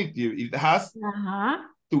infinitive. It has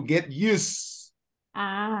to get used.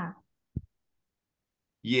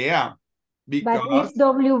 Yeah, because but it's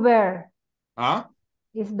W verb. huh?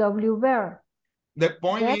 It's W verb. The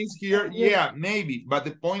point Get is here, yeah, maybe, but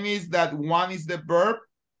the point is that one is the verb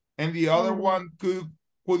and the other one could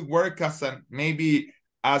work as a maybe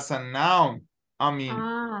as a noun. I mean,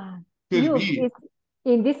 could use be.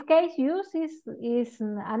 in this case, use is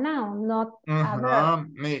a noun, not a verb.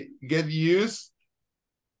 May get used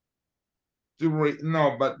to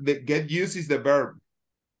no, but the get used is the verb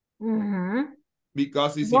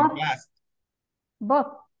because it's in past.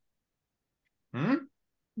 Both. Hmm?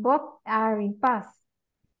 Both are in past.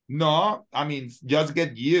 No, I mean just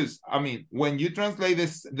get used. I mean when you translate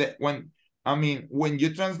this, when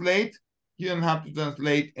you translate, you don't have to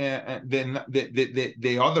translate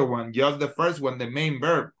the other one, just the first one, the main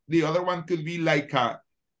verb. The other one could be like a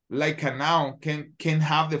noun, can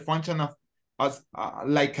have the function of as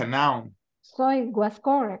like a noun. So it was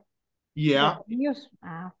correct. Yeah. Use.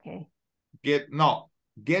 Okay. Get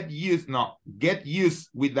used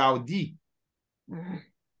without D.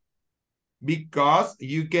 Because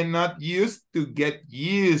you cannot use to get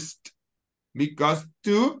used. Because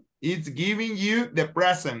to is giving you the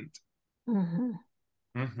present.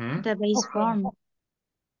 The base form.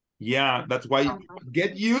 Yeah, that's why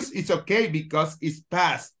get used is okay because it's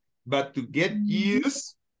past, but to get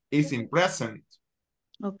used is in present.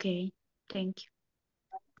 Okay, thank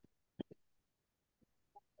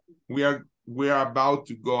you. We are about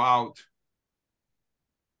to go out.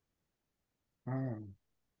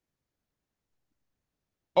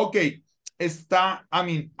 Okay,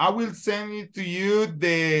 I will send it to you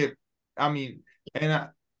and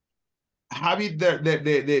have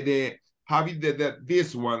it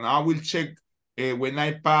this one. I will check when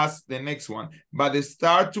I pass the next one. But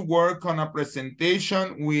start to work on a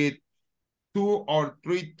presentation with 2 or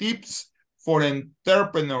 3 tips for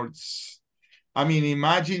entrepreneurs. I mean,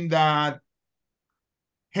 imagine that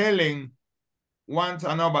Vanessa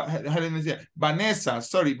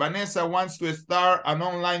wants to start an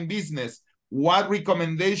online business. What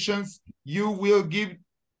recommendations you will give,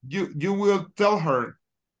 you will tell her?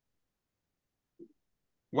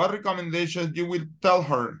 What recommendations you will tell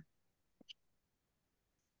her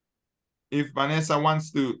if Vanessa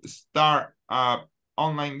wants to start an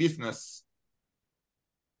online business?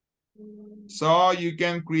 So you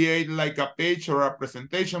can create like a page or a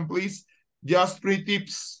presentation, please. Just 3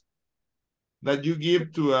 tips that you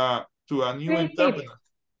give to a new entrepreneur.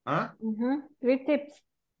 Huh? 3 tips.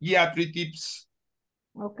 Yeah, 3 tips.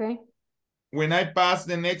 Okay. When I pass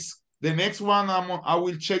the next one, I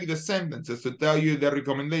will check the sentences to tell you the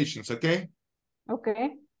recommendations, okay?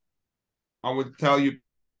 Okay. I will tell you.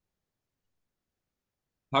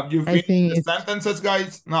 Have you finished the sentences,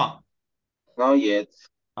 guys? No. Not yet.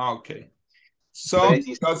 Okay. So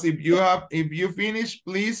because if you finish,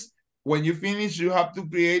 please, when you finish, you have to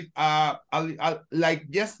create like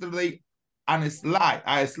yesterday a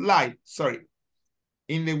slide,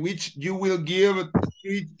 in which you will give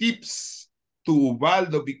 3 tips to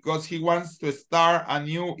Ubaldo because he wants to start a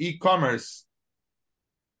new e-commerce.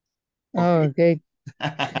 Okay.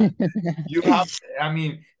 You have,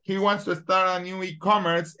 he wants to start a new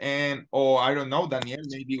e-commerce or I don't know, Daniel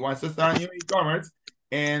maybe wants to start a new e-commerce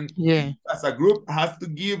and as a group has to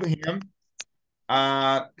give him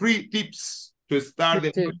 3 tips to start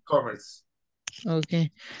the new e-commerce.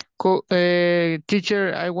 Okay. Cool.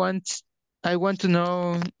 Teacher, I want to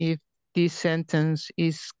know if this sentence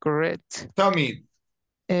is correct. Tell me.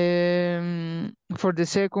 For the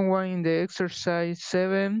second one in the exercise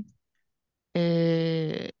 7,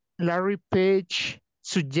 Larry Page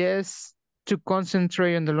suggests to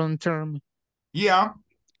concentrate on the long term. Yeah,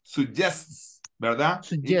 suggests, ¿verdad?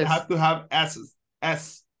 It has to have S.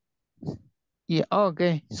 Yeah,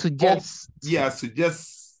 okay. Suggests. Yeah,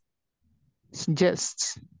 suggests.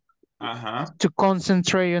 Suggests. To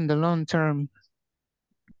concentrate on the long term.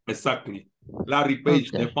 Exactly. Larry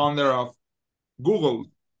Page, the founder of Google.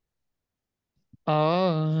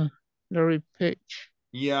 Oh, Larry Page.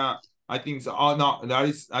 Yeah, I think so. Oh no,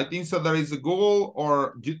 I think so. There is a Google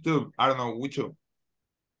or YouTube. I don't know which one.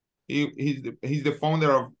 He's the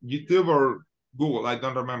founder of YouTube or Google. I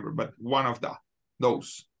don't remember, but one of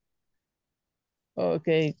those.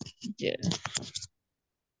 Okay. Yeah.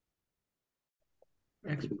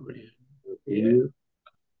 You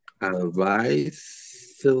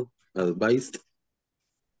advisor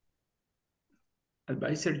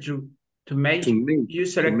to make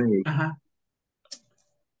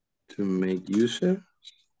user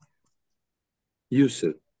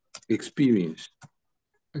user experience.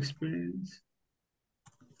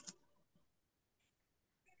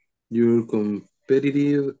 your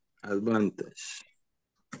competitive advantage.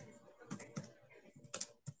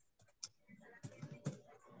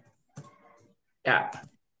 Yeah.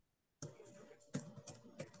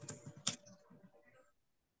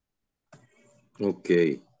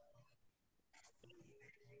 Okay.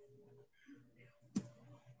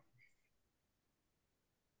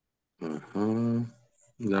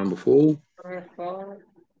 Number 4.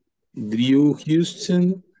 Drew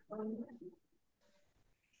Houston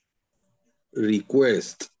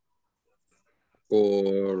request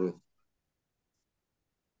or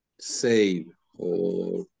save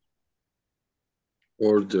or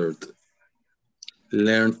ordered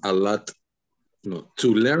learn a lot, no,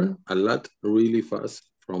 to learn a lot really fast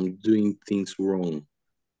from doing things wrong.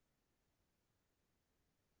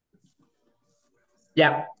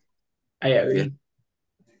 Yeah, I agree. Yeah.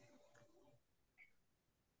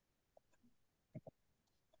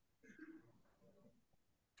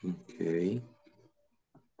 Okay.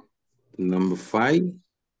 Number 5.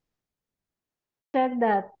 Said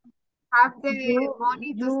that Have the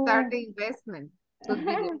money to start the investment. Could be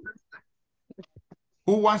the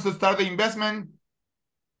Who wants to start the investment?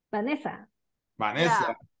 Vanessa. Vanessa.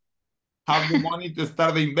 Yeah. Have the money to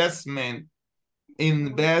start the investment.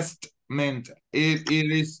 Investment. It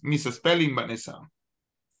is misspelling, Vanessa.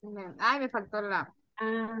 Ay, me faltó la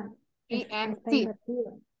ENT.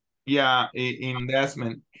 Yeah,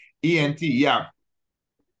 investment. ENT, yeah.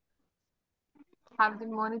 Have the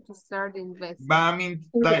money to start the investment. But I mean,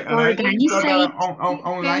 like, online,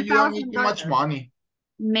 you don't need too much money.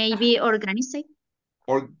 Maybe organize.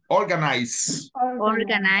 Or organize.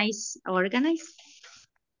 Organize.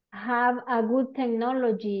 Have a good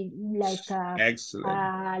technology like a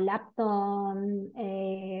laptop,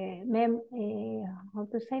 how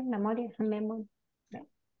to say, memory.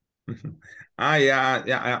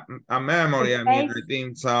 Yeah, a memory. I mean, I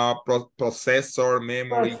think it's a processor,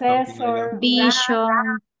 memory, something like that.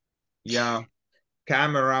 Vision. Yeah,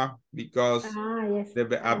 camera, because yes.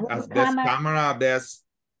 as best camera, best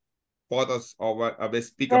photos of a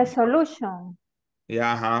best picture. Resolution.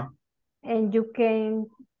 Yeah, And you can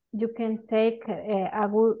take a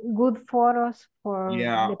good photos for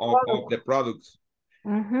the products.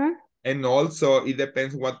 And also it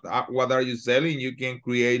depends what are you selling. You can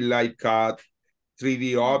create like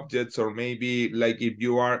 3D objects, or maybe like if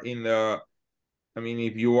you are in the,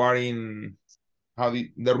 if you are in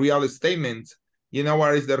the real estate. You know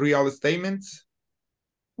what is the real estate?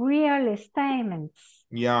 Real statements.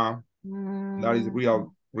 Yeah, that is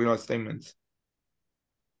real statements.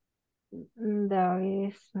 There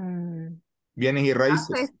is Bienes y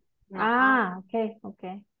raíces.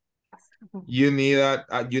 Okay. You need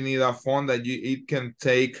a phone that it can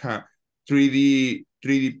take 3D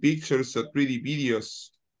pictures or 3D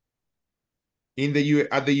videos.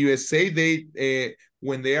 At the USA, they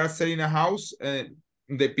when they are selling a house,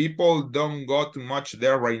 the people don't go too much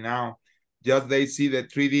there right now. Just they see the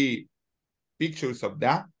 3D pictures of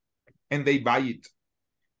that and they buy it.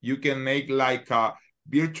 You can make like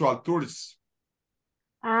virtual tours.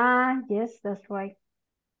 Yes, that's right.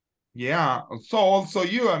 Yeah. So also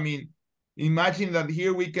you, imagine that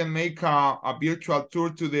here we can make a virtual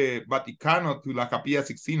tour to the Vaticano, to La Capilla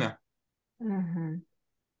Sixtina.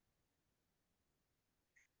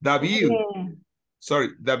 David.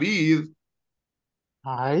 David.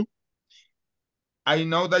 Hi. I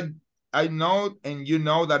know and you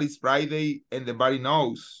know that it's Friday and everybody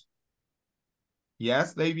knows.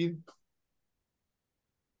 Yes, David?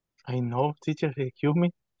 I know, teacher, excuse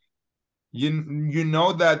me. You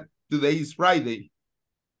know that today is Friday?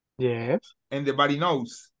 Yes. And everybody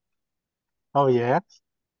knows? Oh, yes.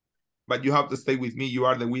 But you have to stay with me. You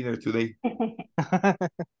are the winner today.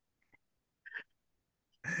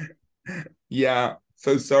 Yeah.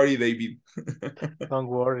 So sorry, David. Don't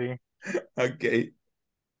worry. Okay.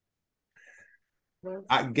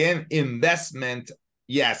 Again, investment.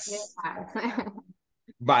 Yes. Yeah.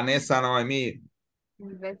 Vanessa Noemi.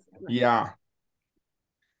 Investment. Yeah.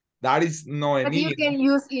 That is Noemi. But you can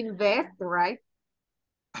use invest, right?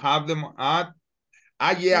 Have them at.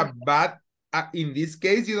 Yeah, but in this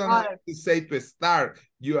case, you don't have to say to start.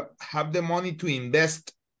 You have the money to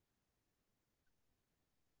invest.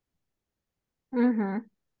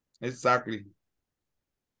 Exactly.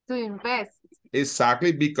 To invest.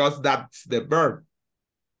 Exactly, because that's the verb.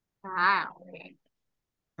 Okay.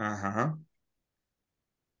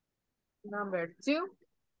 Number 2.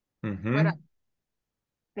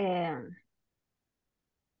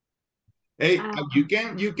 Hey, you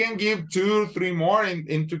can give 2, 3 more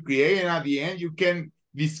and to create, and at the end you can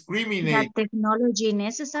discriminate. That technology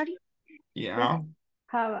necessary? Yeah.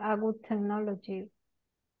 Have a good technology.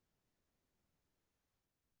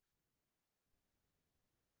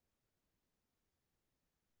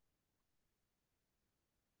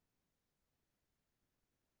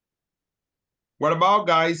 What about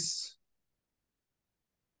guys?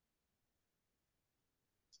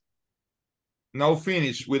 No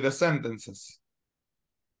finish with the sentences.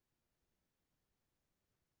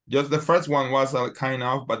 Just the first one was kind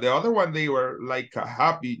of, but the other one, they were like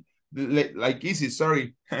happy, like easy,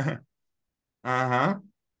 sorry. Uh-huh.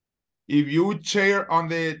 If you share on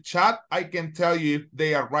the chat, I can tell you if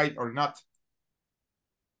they are right or not.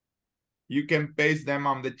 You can paste them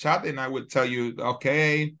on the chat and I will tell you,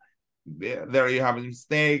 okay, there you have a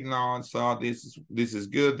mistake. No, so this is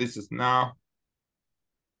good, this is now.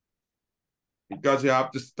 Because you have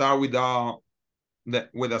to start with a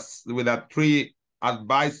three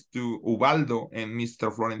advice to Ubaldo and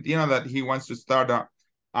Mr. Florentino that he wants to start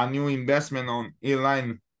a new investment on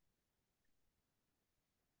E-line.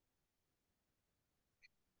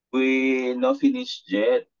 We not finished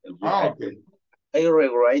yet. Oh, okay. I'm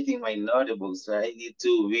rewriting my notebooks. So I need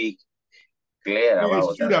to be clear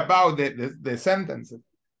about that. About the sentences.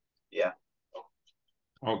 Yeah.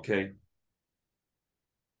 Okay.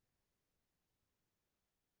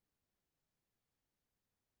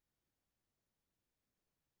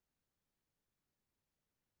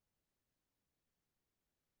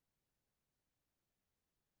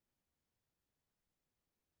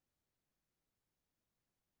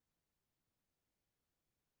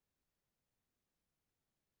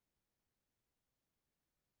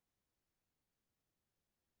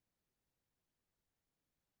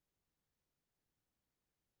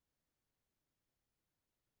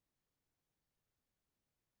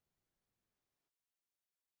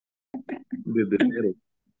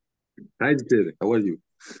 Hi, Ted. How are you?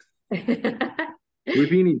 We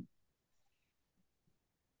finished.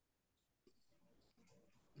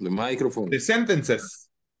 The microphone. The sentences.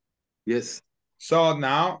 Yes. So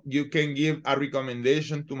now you can give a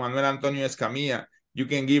recommendation to Manuel Antonio Escamilla. You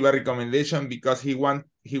can give a recommendation because he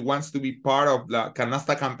wants to be part of the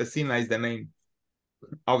Canasta Campesina is the name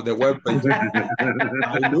of the webpage.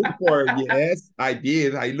 I look for, yes, I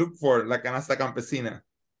did. I look for La Canasta Campesina.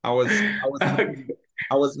 I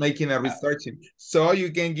was making a researching. So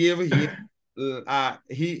you can give him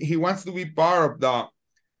he wants to be part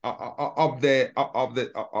of the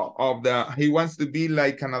he wants to be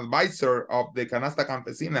like an advisor of the Canasta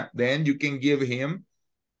Campesina. Then you can give him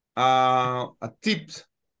a tip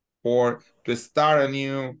to start a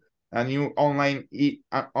new online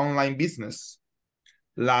business.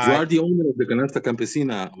 Like, you are the owner of the Canasta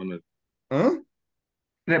Campesina, Manuel. Huh?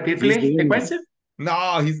 Repeat please the question.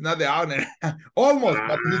 No, he's not the owner. Almost,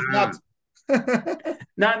 but he's not.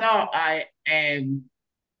 No, I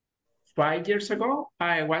 5 years ago,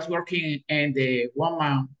 I was working in the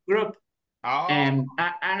one-man group. Oh. And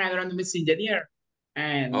I'm an agronomist engineer.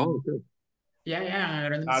 And okay. Yeah,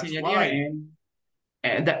 agronomist engineer. Why.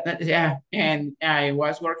 And I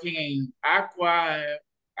was working in Aqua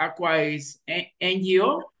is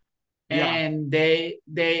NGO, and they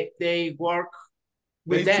work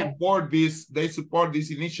with them. They support this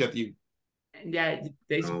initiative. Yeah,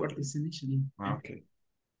 they support this initiative. Okay.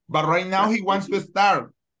 But right now he wants to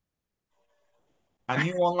start a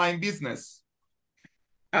new online business.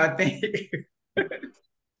 Thank you.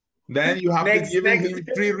 Then you have to give him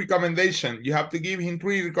 3 recommendations. You have to give him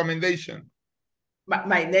 3 recommendations.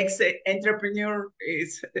 My next entrepreneur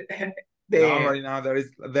is right now there is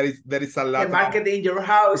a lot. The market in your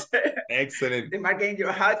house. Excellent. The market in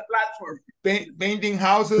your house platform. Painting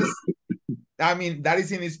houses. I mean, that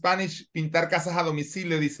is in Spanish. Pintar casas a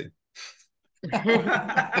domicilio, dice.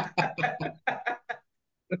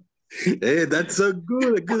 Hey, that's so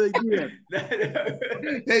good. A good idea.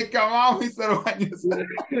 Hey, come on, Mr. Baños.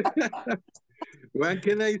 When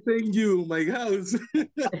can I send you my house?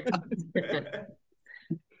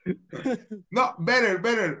 No,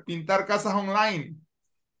 better. Pintar casas online.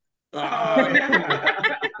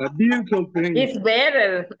 A digital thing. It's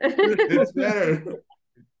better. It's better.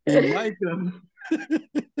 You like them.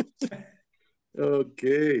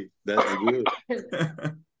 Okay, that's good.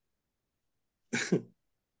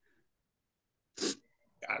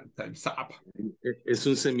 God, time's up. Es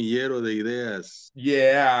un semillero de ideas.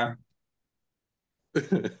 Yeah.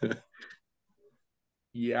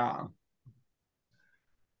 Yeah.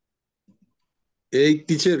 Hey,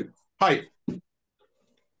 teacher. Hi.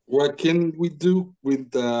 What can we do with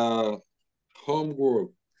the homework?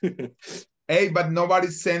 Hey, but nobody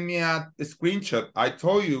sent me a screenshot. I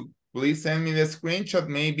told you, please send me the screenshot.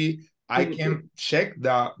 Maybe I can check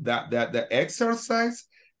the exercise,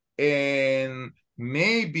 and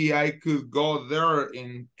maybe I could go there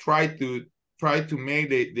and try to make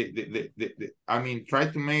try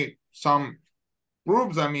to make some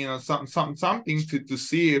proofs. I mean, something to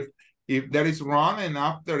see if that is wrong, and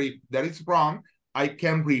after if that is wrong, I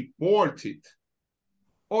can report it.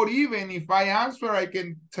 Or even if I answer, I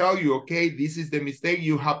can tell you, okay, this is the mistake.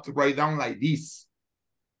 You have to write down like this.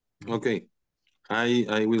 Okay.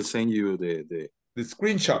 I will send you the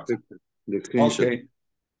screenshot. The screenshot. Okay.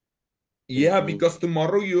 Yeah, because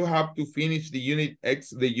tomorrow you have to finish the unit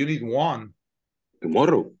unit 1.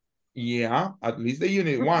 Tomorrow? Yeah, at least the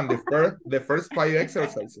unit 1, the first 5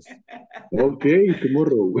 exercises. Okay,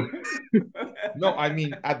 tomorrow. No, I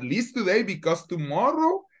mean at least today, because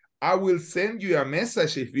tomorrow I will send you a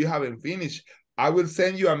message if you haven't finished. I will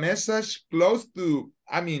send you a message close to,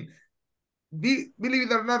 I mean, believe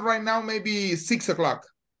it or not, right now, maybe 6 o'clock.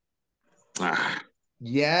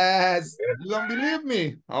 Yes, you don't believe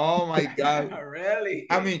me? Oh my God. Really?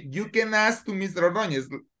 I mean, you can ask to Mr. Ordóñez.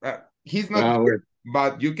 He's not here,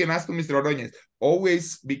 but you can ask to Mr. Ordóñez.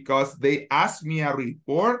 Always, because they ask me a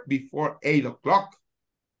report before 8 o'clock.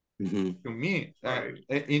 To me,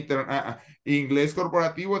 Inglés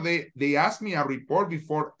Corporativo, they asked me a report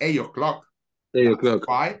before 8 o'clock. 8 o'clock.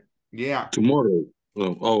 Why? Yeah. Tomorrow.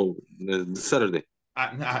 Saturday.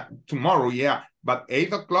 Tomorrow, yeah. But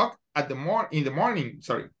 8 o'clock in the morning,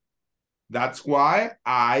 sorry. That's why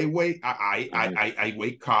I wake up,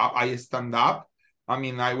 I stand up. I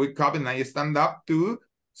mean, I wake up and I stand up to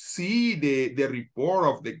see the report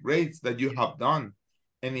of the grades that you have done.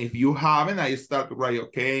 And if you haven't, I start to write,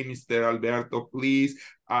 okay, Mr. Alberto, please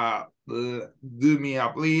do me a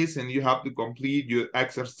please, and you have to complete your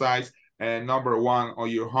exercise number 1 or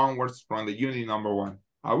your homeworks from the unit number 1.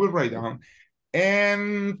 I will write down.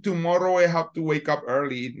 And tomorrow I have to wake up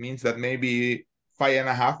early. It means that maybe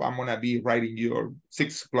 5:30, I'm gonna be writing your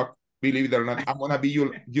 6 o'clock. Believe it or not, I'm gonna be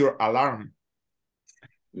your alarm.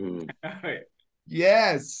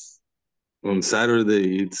 Yes. On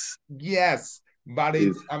Saturday, it's... Yes. But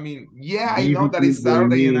it's, I mean, yeah, I know that it's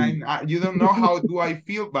Saturday and you don't know how do I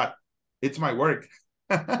feel, but it's my work.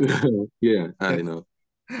 Yeah, I know.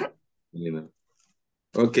 You know.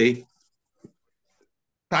 Okay.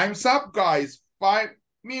 Time's up, guys. 5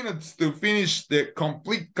 minutes to finish the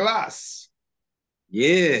complete class.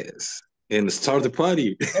 Yes. And start the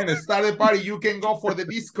party. And start the party. You can go for the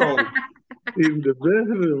disco. In the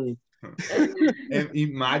bedroom. And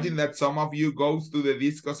imagine that some of you goes to the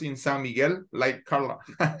discos in San Miguel, like Carla.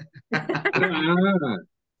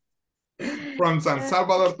 From San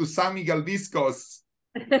Salvador to San Miguel discos.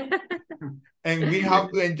 And we have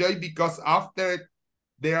to enjoy, because after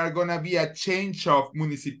there are gonna be a change of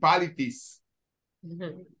municipalities.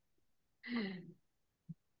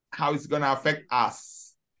 How it's gonna affect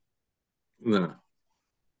us. No.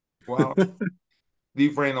 Well,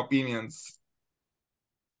 different opinions.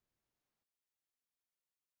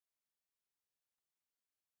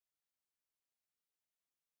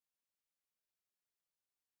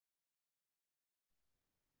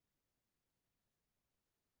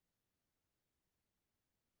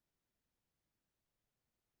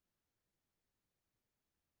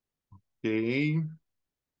 Okay.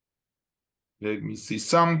 Let me see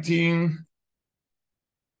something.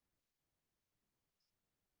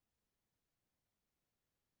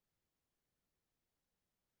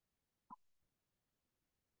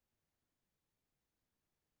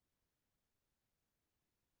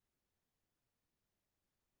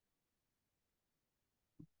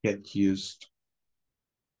 Get used.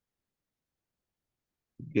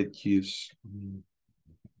 Get used.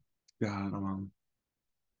 God,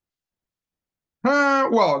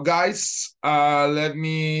 well, guys, let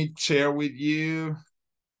me share with you.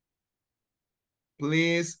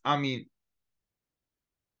 Please, I mean,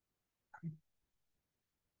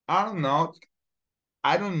 I don't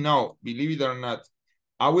know, believe it or not.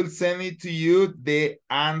 I will send it to you, the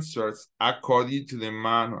answers according to the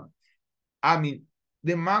manual. I mean,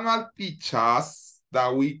 the manual teaches us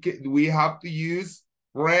that we have to use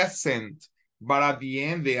present, but at the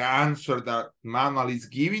end, the answer that manual is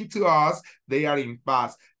giving to us, they are in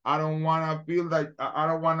past. I don't want to feel like, I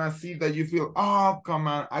don't want to see that you feel, oh, come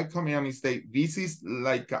on, I commit a mistake. This is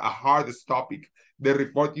like a hardest topic, the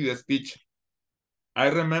report to the speech. I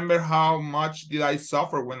remember how much did I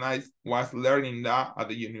suffer when I was learning that at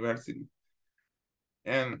the university.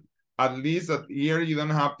 And at least here, you don't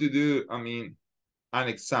have to do, I mean, an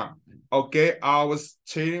exam. Okay, I was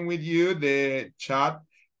sharing with you the chat,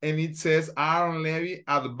 and it says Aaron Levy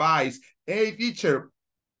advice. Hey, teacher,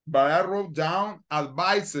 but I wrote down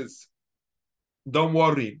advices. Don't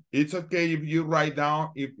worry, it's okay if you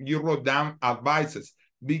wrote down advices,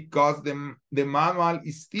 because the manual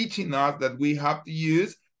is teaching us that we have to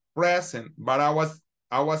use present. But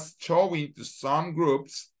I was showing to some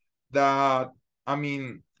groups that, I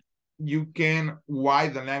mean, you can, why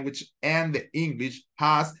the language and the English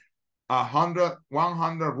has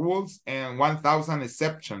 100 rules and 1,000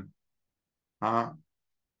 exceptions. I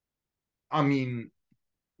mean,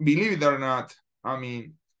 believe it or not, I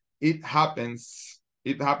mean, it happens.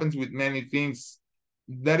 It happens with many things.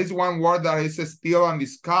 There is one word that is still on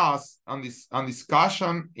discussion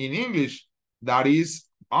in English. That is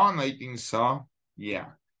on, I think so. Yeah.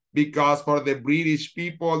 Because for the British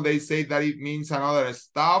people, they say that it means another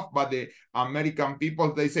stuff, but the American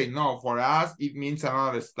people, they say, no, for us, it means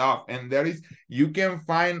another stuff. And you can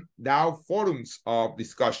find now forums of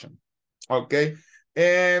discussion. Okay.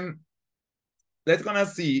 And let's gonna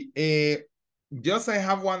see. Just I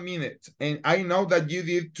have 1 minute, and I know that you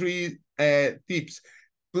did 3 tips.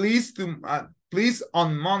 Please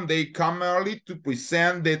on Monday come early to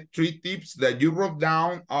present the 3 tips that you wrote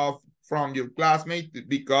down from your classmate,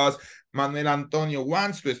 because Manuel Antonio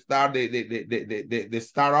wants to start the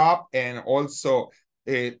startup, and also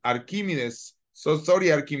Archimedes. So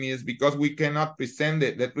sorry, Archimedes, because we cannot present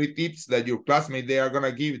the 3 tips that your classmate, they are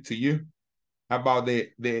gonna give it to you about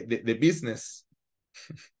the business.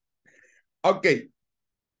 Okay,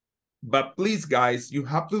 but please, guys, you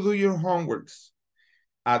have to do your homeworks.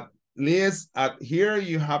 At least here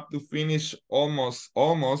you have to finish almost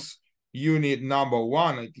unit number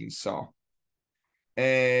 1, I think so.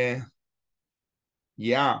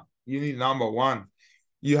 Yeah, unit number 1.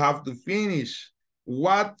 You have to finish.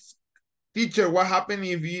 Teacher, what happened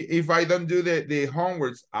if I don't do the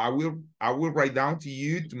homeworks? I will write down to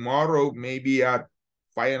you tomorrow, maybe at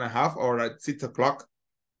 5:30 or at 6 o'clock.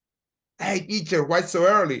 Hey, teacher, why so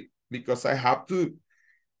early? Because I have to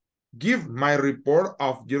give my report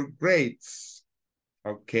of your grades,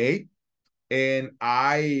 okay? And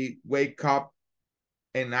I wake up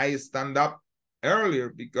and I stand up earlier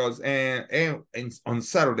because and on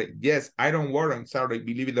Saturday, yes, I don't work on Saturday,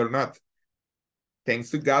 believe it or not.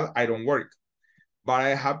 Thanks to God, I don't work. But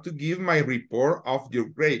I have to give my report of your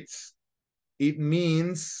grades. It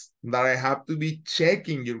means that I have to be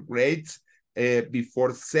checking your grades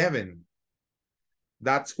before 7.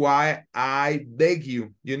 That's why I beg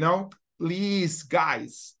you, please,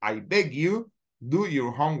 guys, I beg you, do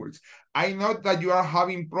your homeworks. I know that you are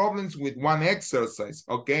having problems with one exercise,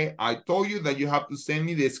 okay? I told you that you have to send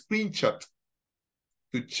me the screenshot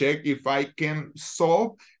to check if I can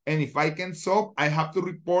solve, and if I can solve, I have to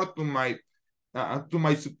report to my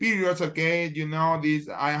superiors, okay? This,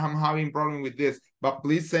 I am having problem with this, but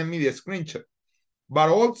please send me the screenshot. But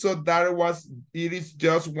also it is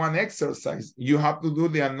just one exercise. You have to do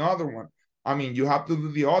another one. I mean, you have to do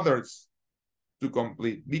the others to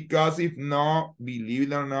complete, because if not, believe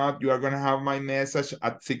it or not, you are going to have my message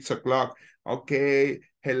at 6 o'clock. Okay,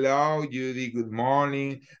 hello, Judy, good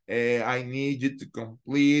morning. I need you to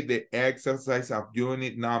complete the exercise of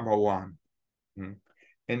unit number 1.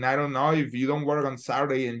 And I don't know if you don't work on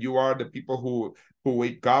Saturday and you are the people who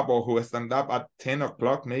wake up or who stand up at 10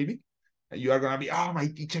 o'clock, maybe. You are going to be, oh, my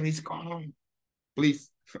teacher is gone. Please,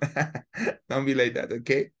 don't be like that,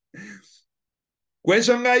 okay?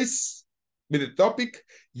 Question, guys, with the topic.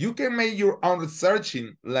 You can make your own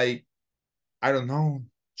researching, like, I don't know,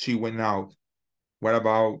 she went out. What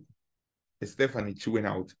about Stephanie? She went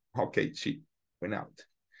out. Okay, she went out.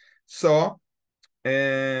 So,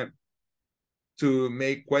 to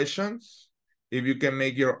make questions, if you can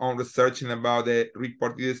make your own researching about the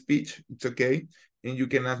reported speech, it's okay. And you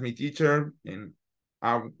can ask me, teacher, and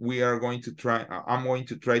we are going to try, I'm going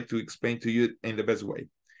to try to explain to you in the best way.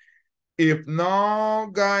 If no,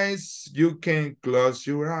 guys, you can close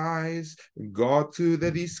your eyes, go to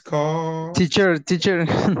the Discord. Teacher,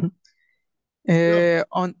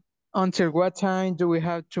 until what time do we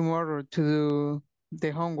have tomorrow to do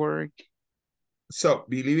the homework? So,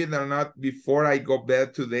 believe it or not, before I go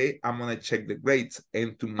bed today, I'm going to check the grades.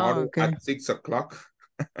 And tomorrow at 6 o'clock,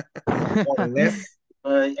 more or less.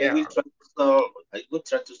 I will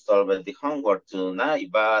try to solve the homework tonight,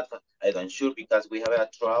 but I don't sure because we have a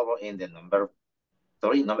trouble in the number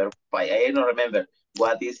 5. I don't remember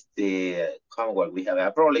what is the homework. We have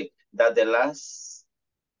a problem that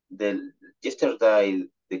yesterday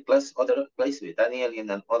the other class with Daniel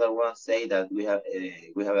and another one say that we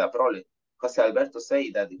have a problem. Jose Alberto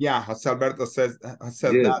say that. Yeah, Jose Alberto said yes,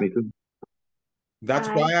 that. That's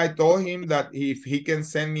why I told him that if he can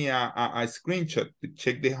send me a screenshot to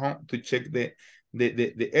check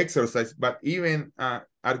the exercise. But even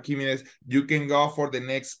Archimedes, you can go for the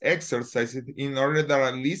next exercise in order that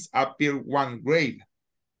at least appear one grade.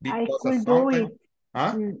 I could do it.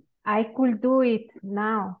 Huh? I could do it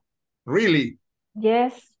now. Really?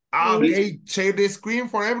 Yes. Okay, share the screen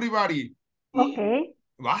for everybody. Okay.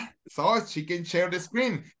 What? So she can share the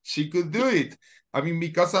screen. She could do it. I mean,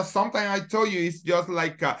 because sometimes I told you it's just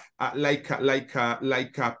like a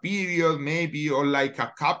period maybe, or like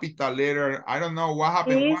a capital letter. I don't know what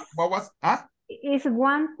happened. What was? Huh? It's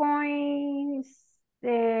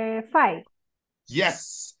 1.5.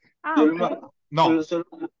 Yes. Okay. No.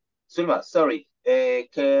 Sulma, sorry.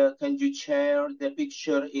 Can you share the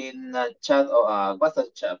picture in chat or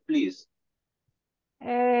WhatsApp chat, please?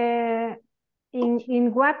 In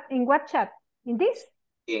what chat? In this?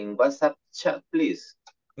 In WhatsApp chat, please.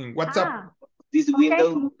 In WhatsApp. This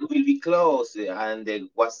window will be closed and the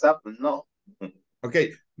WhatsApp, no.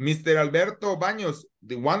 Okay, Mr. Alberto Baños,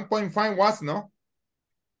 the 1.5 was, no?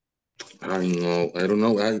 I know. I don't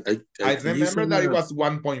know. I remember that it was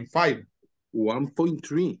 1.5.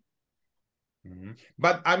 1.3.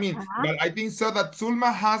 But I mean, but I think so that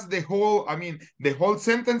Zulma has the whole, I mean, the whole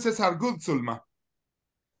sentences are good, Zulma.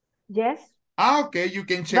 Yes. Okay, you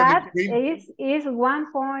can share the screen. But is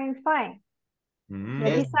 1.5.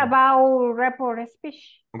 That is about report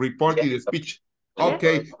speech. Reporting the speech.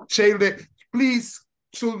 Okay, share the, please,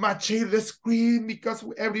 Zulma, share the screen because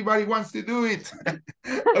everybody wants to do it.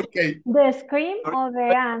 Okay. The screen or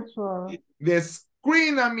the answer? The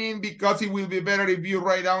screen, I mean, because it will be better if you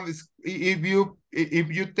write down this, if you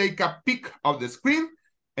take a pic of the screen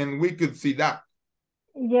and we could see that.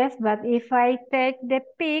 Yes, but if I take the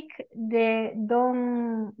pic,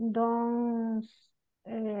 don't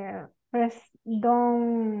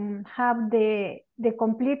have the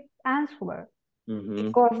complete answer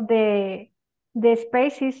because the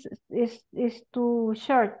space is too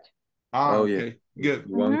short. Okay, good.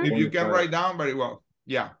 If you can write down very well.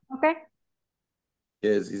 Yeah. Okay.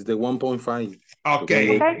 Yes, it's the 1.5.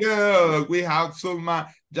 Okay, good. We have Zulma,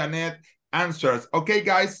 Janet answers. Okay,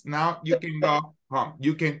 guys, now you can go home.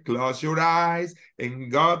 You can close your eyes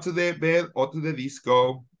and go to the bed or to the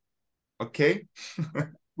disco. Okay?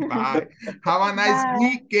 Bye. Have a nice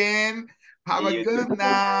weekend. Have a good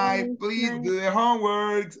night. Please do the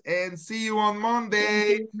homework and see you on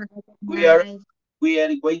Monday. We are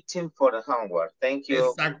waiting for the homework. Thank you.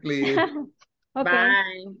 Exactly.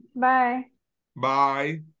 Bye. Bye.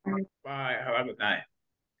 Bye. Bye. Have a good night.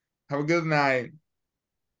 Have a good night.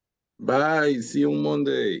 Bye. See you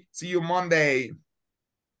Monday. See you Monday.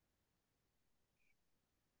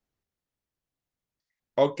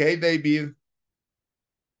 Okay, David.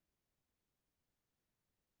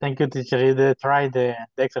 Thank you, teacher. You try the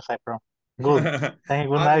exercise, bro. Good. Thank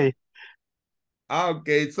you. Good night.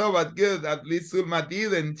 Okay, so but good. At least Zulma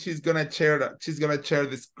did, and she's gonna share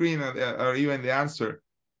the screen or even the answer.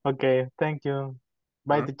 Okay, thank you.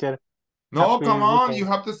 Bye, teacher. No, Happy come on. weekend. You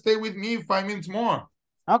have to stay with me 5 minutes more.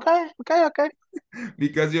 Okay.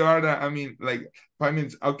 Because you are I mean, like 5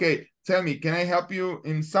 minutes. Okay, tell me, can I help you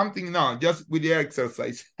in something? No, just with the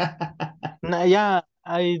exercise. Yeah,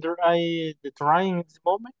 the trying this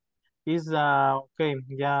moment is okay.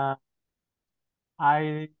 Yeah,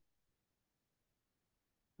 I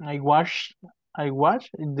watch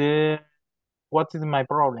the what is my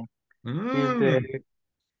problem is the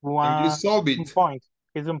And you solve it. point.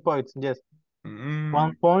 It's un point. Yes,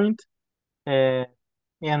 1 point.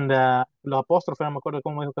 And los apóstrofes, no me acuerdo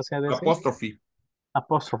cómo dijo que se decía.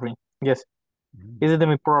 Apostrophe. Yes. This is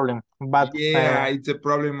the problem. But yeah, it's a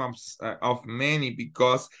problem of many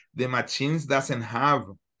because the machines doesn't have.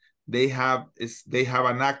 They have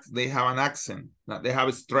an accent. They have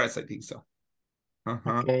a stress. I think so.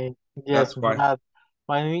 Okay. Yes, that's why.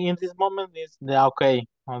 But in this moment is the okay.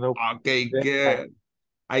 Okay, good.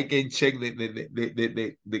 I can check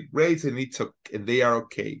the grades and it's okay. They are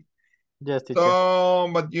okay. Yes, teacher. So,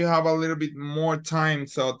 but you have a little bit more time.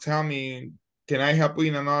 So tell me, can I help you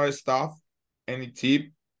in another stuff? Any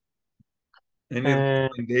tip? Any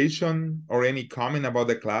recommendation or any comment about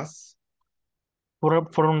the class?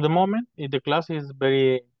 From the moment, the class is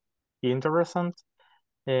very interesting.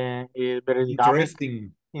 It's very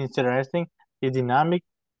dynamic. Interesting. It's dynamic.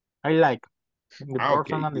 I like. The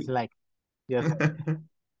personal is like. Yes.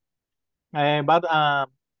 But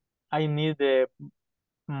I need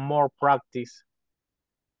more practice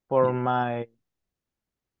for my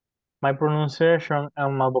pronunciation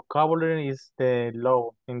and my vocabulary is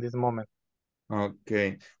low in this moment.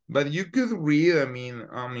 Okay, but you could read. I mean,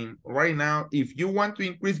 right now, if you want to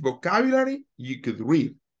increase vocabulary, you could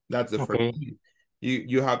read. That's the first thing.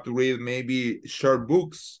 You have to read maybe short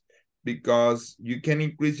books because you can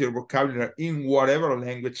increase your vocabulary in whatever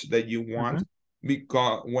language that you want.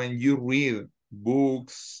 Because when you read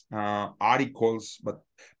books, articles,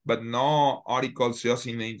 but no articles just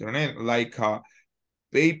in the internet, like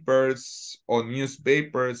papers or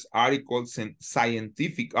newspapers, articles, and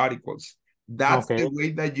scientific articles. That's Okay. the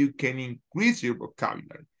way that you can increase your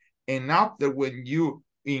vocabulary. And after, when you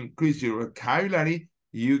increase your vocabulary,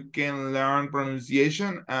 you can learn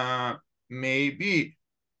pronunciation, maybe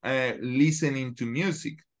listening to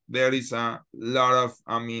music. There is a lot of,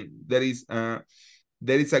 there is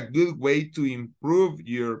a good way to improve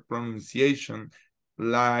your pronunciation.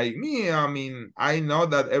 Like me, I know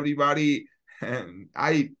that everybody,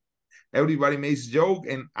 everybody makes joke,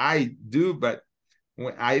 and I do, but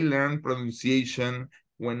when I learn pronunciation,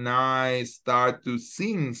 when I start to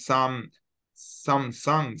sing some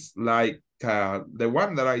songs, like the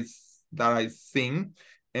one that I sing,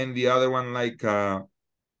 and the other one like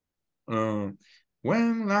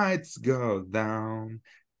when lights go down,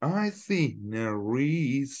 I see no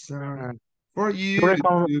reason for you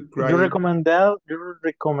to cry. You recommended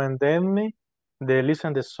me the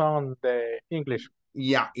listen the song the English.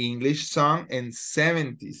 Yeah, English song and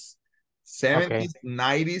 70s. 70s, Okay.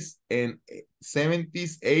 90s, and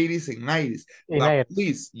 70s, 80s, and 90s. In But 80s.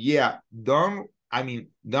 please, yeah, don't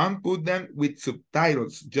put them with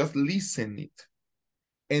subtitles. Just listen it.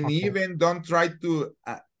 And Okay. even don't try to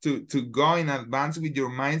go in advance with your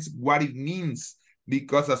minds what it means,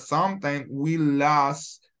 because sometimes we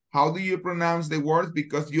lost how do you pronounce the words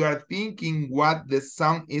because you are thinking what the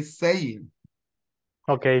song is saying.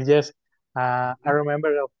 Okay, yes. I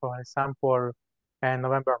remember, for example,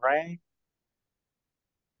 November Rain,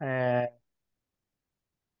 the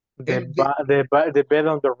bed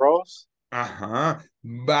on the rose.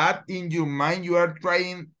 But in your mind, you are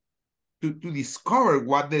trying to discover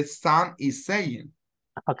what the song is saying.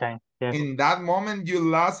 Okay, yes. In that moment, you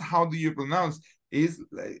lost how do you pronounce. It's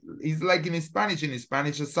like in Spanish. In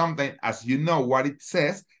Spanish, sometimes, as you know what it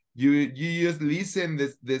says, you just listen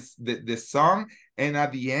the song, and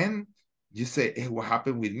at the end, you say, hey, what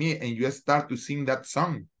happened with me? And you start to sing that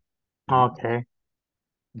song. Okay.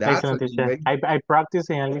 That's excellent, teacher. I practice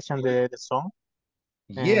and listen the song.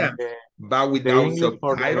 Yeah, but the without English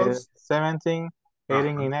for the subtitles. 17,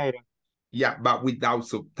 18, and 18. Yeah, but without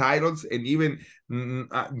subtitles, and even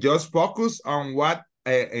just focus on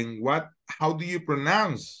how do you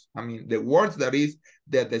pronounce? The words that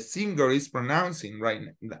the singer is pronouncing right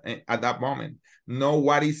at that moment. Know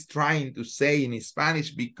what he's trying to say in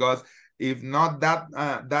Spanish, because if not, that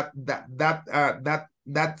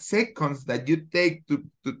seconds that you take to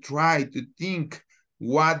try to think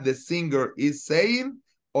what the singer is saying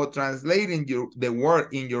or translating the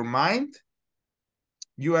word in your mind,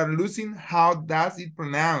 you are losing how does it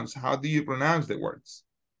pronounce? How do you pronounce the words?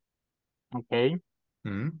 Okay.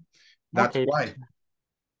 That's okay, why. Teacher.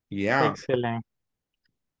 Yeah. Excellent.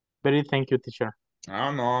 Very thank you, teacher.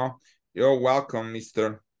 Oh, no. You're welcome,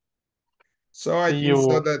 mister. So I See think you,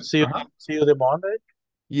 so that... see you the Monday?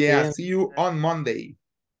 Yeah, see you on Monday.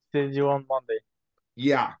 See you on Monday.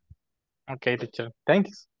 Yeah. Okay, teacher.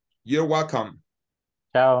 Thanks. You're welcome.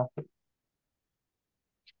 Ciao.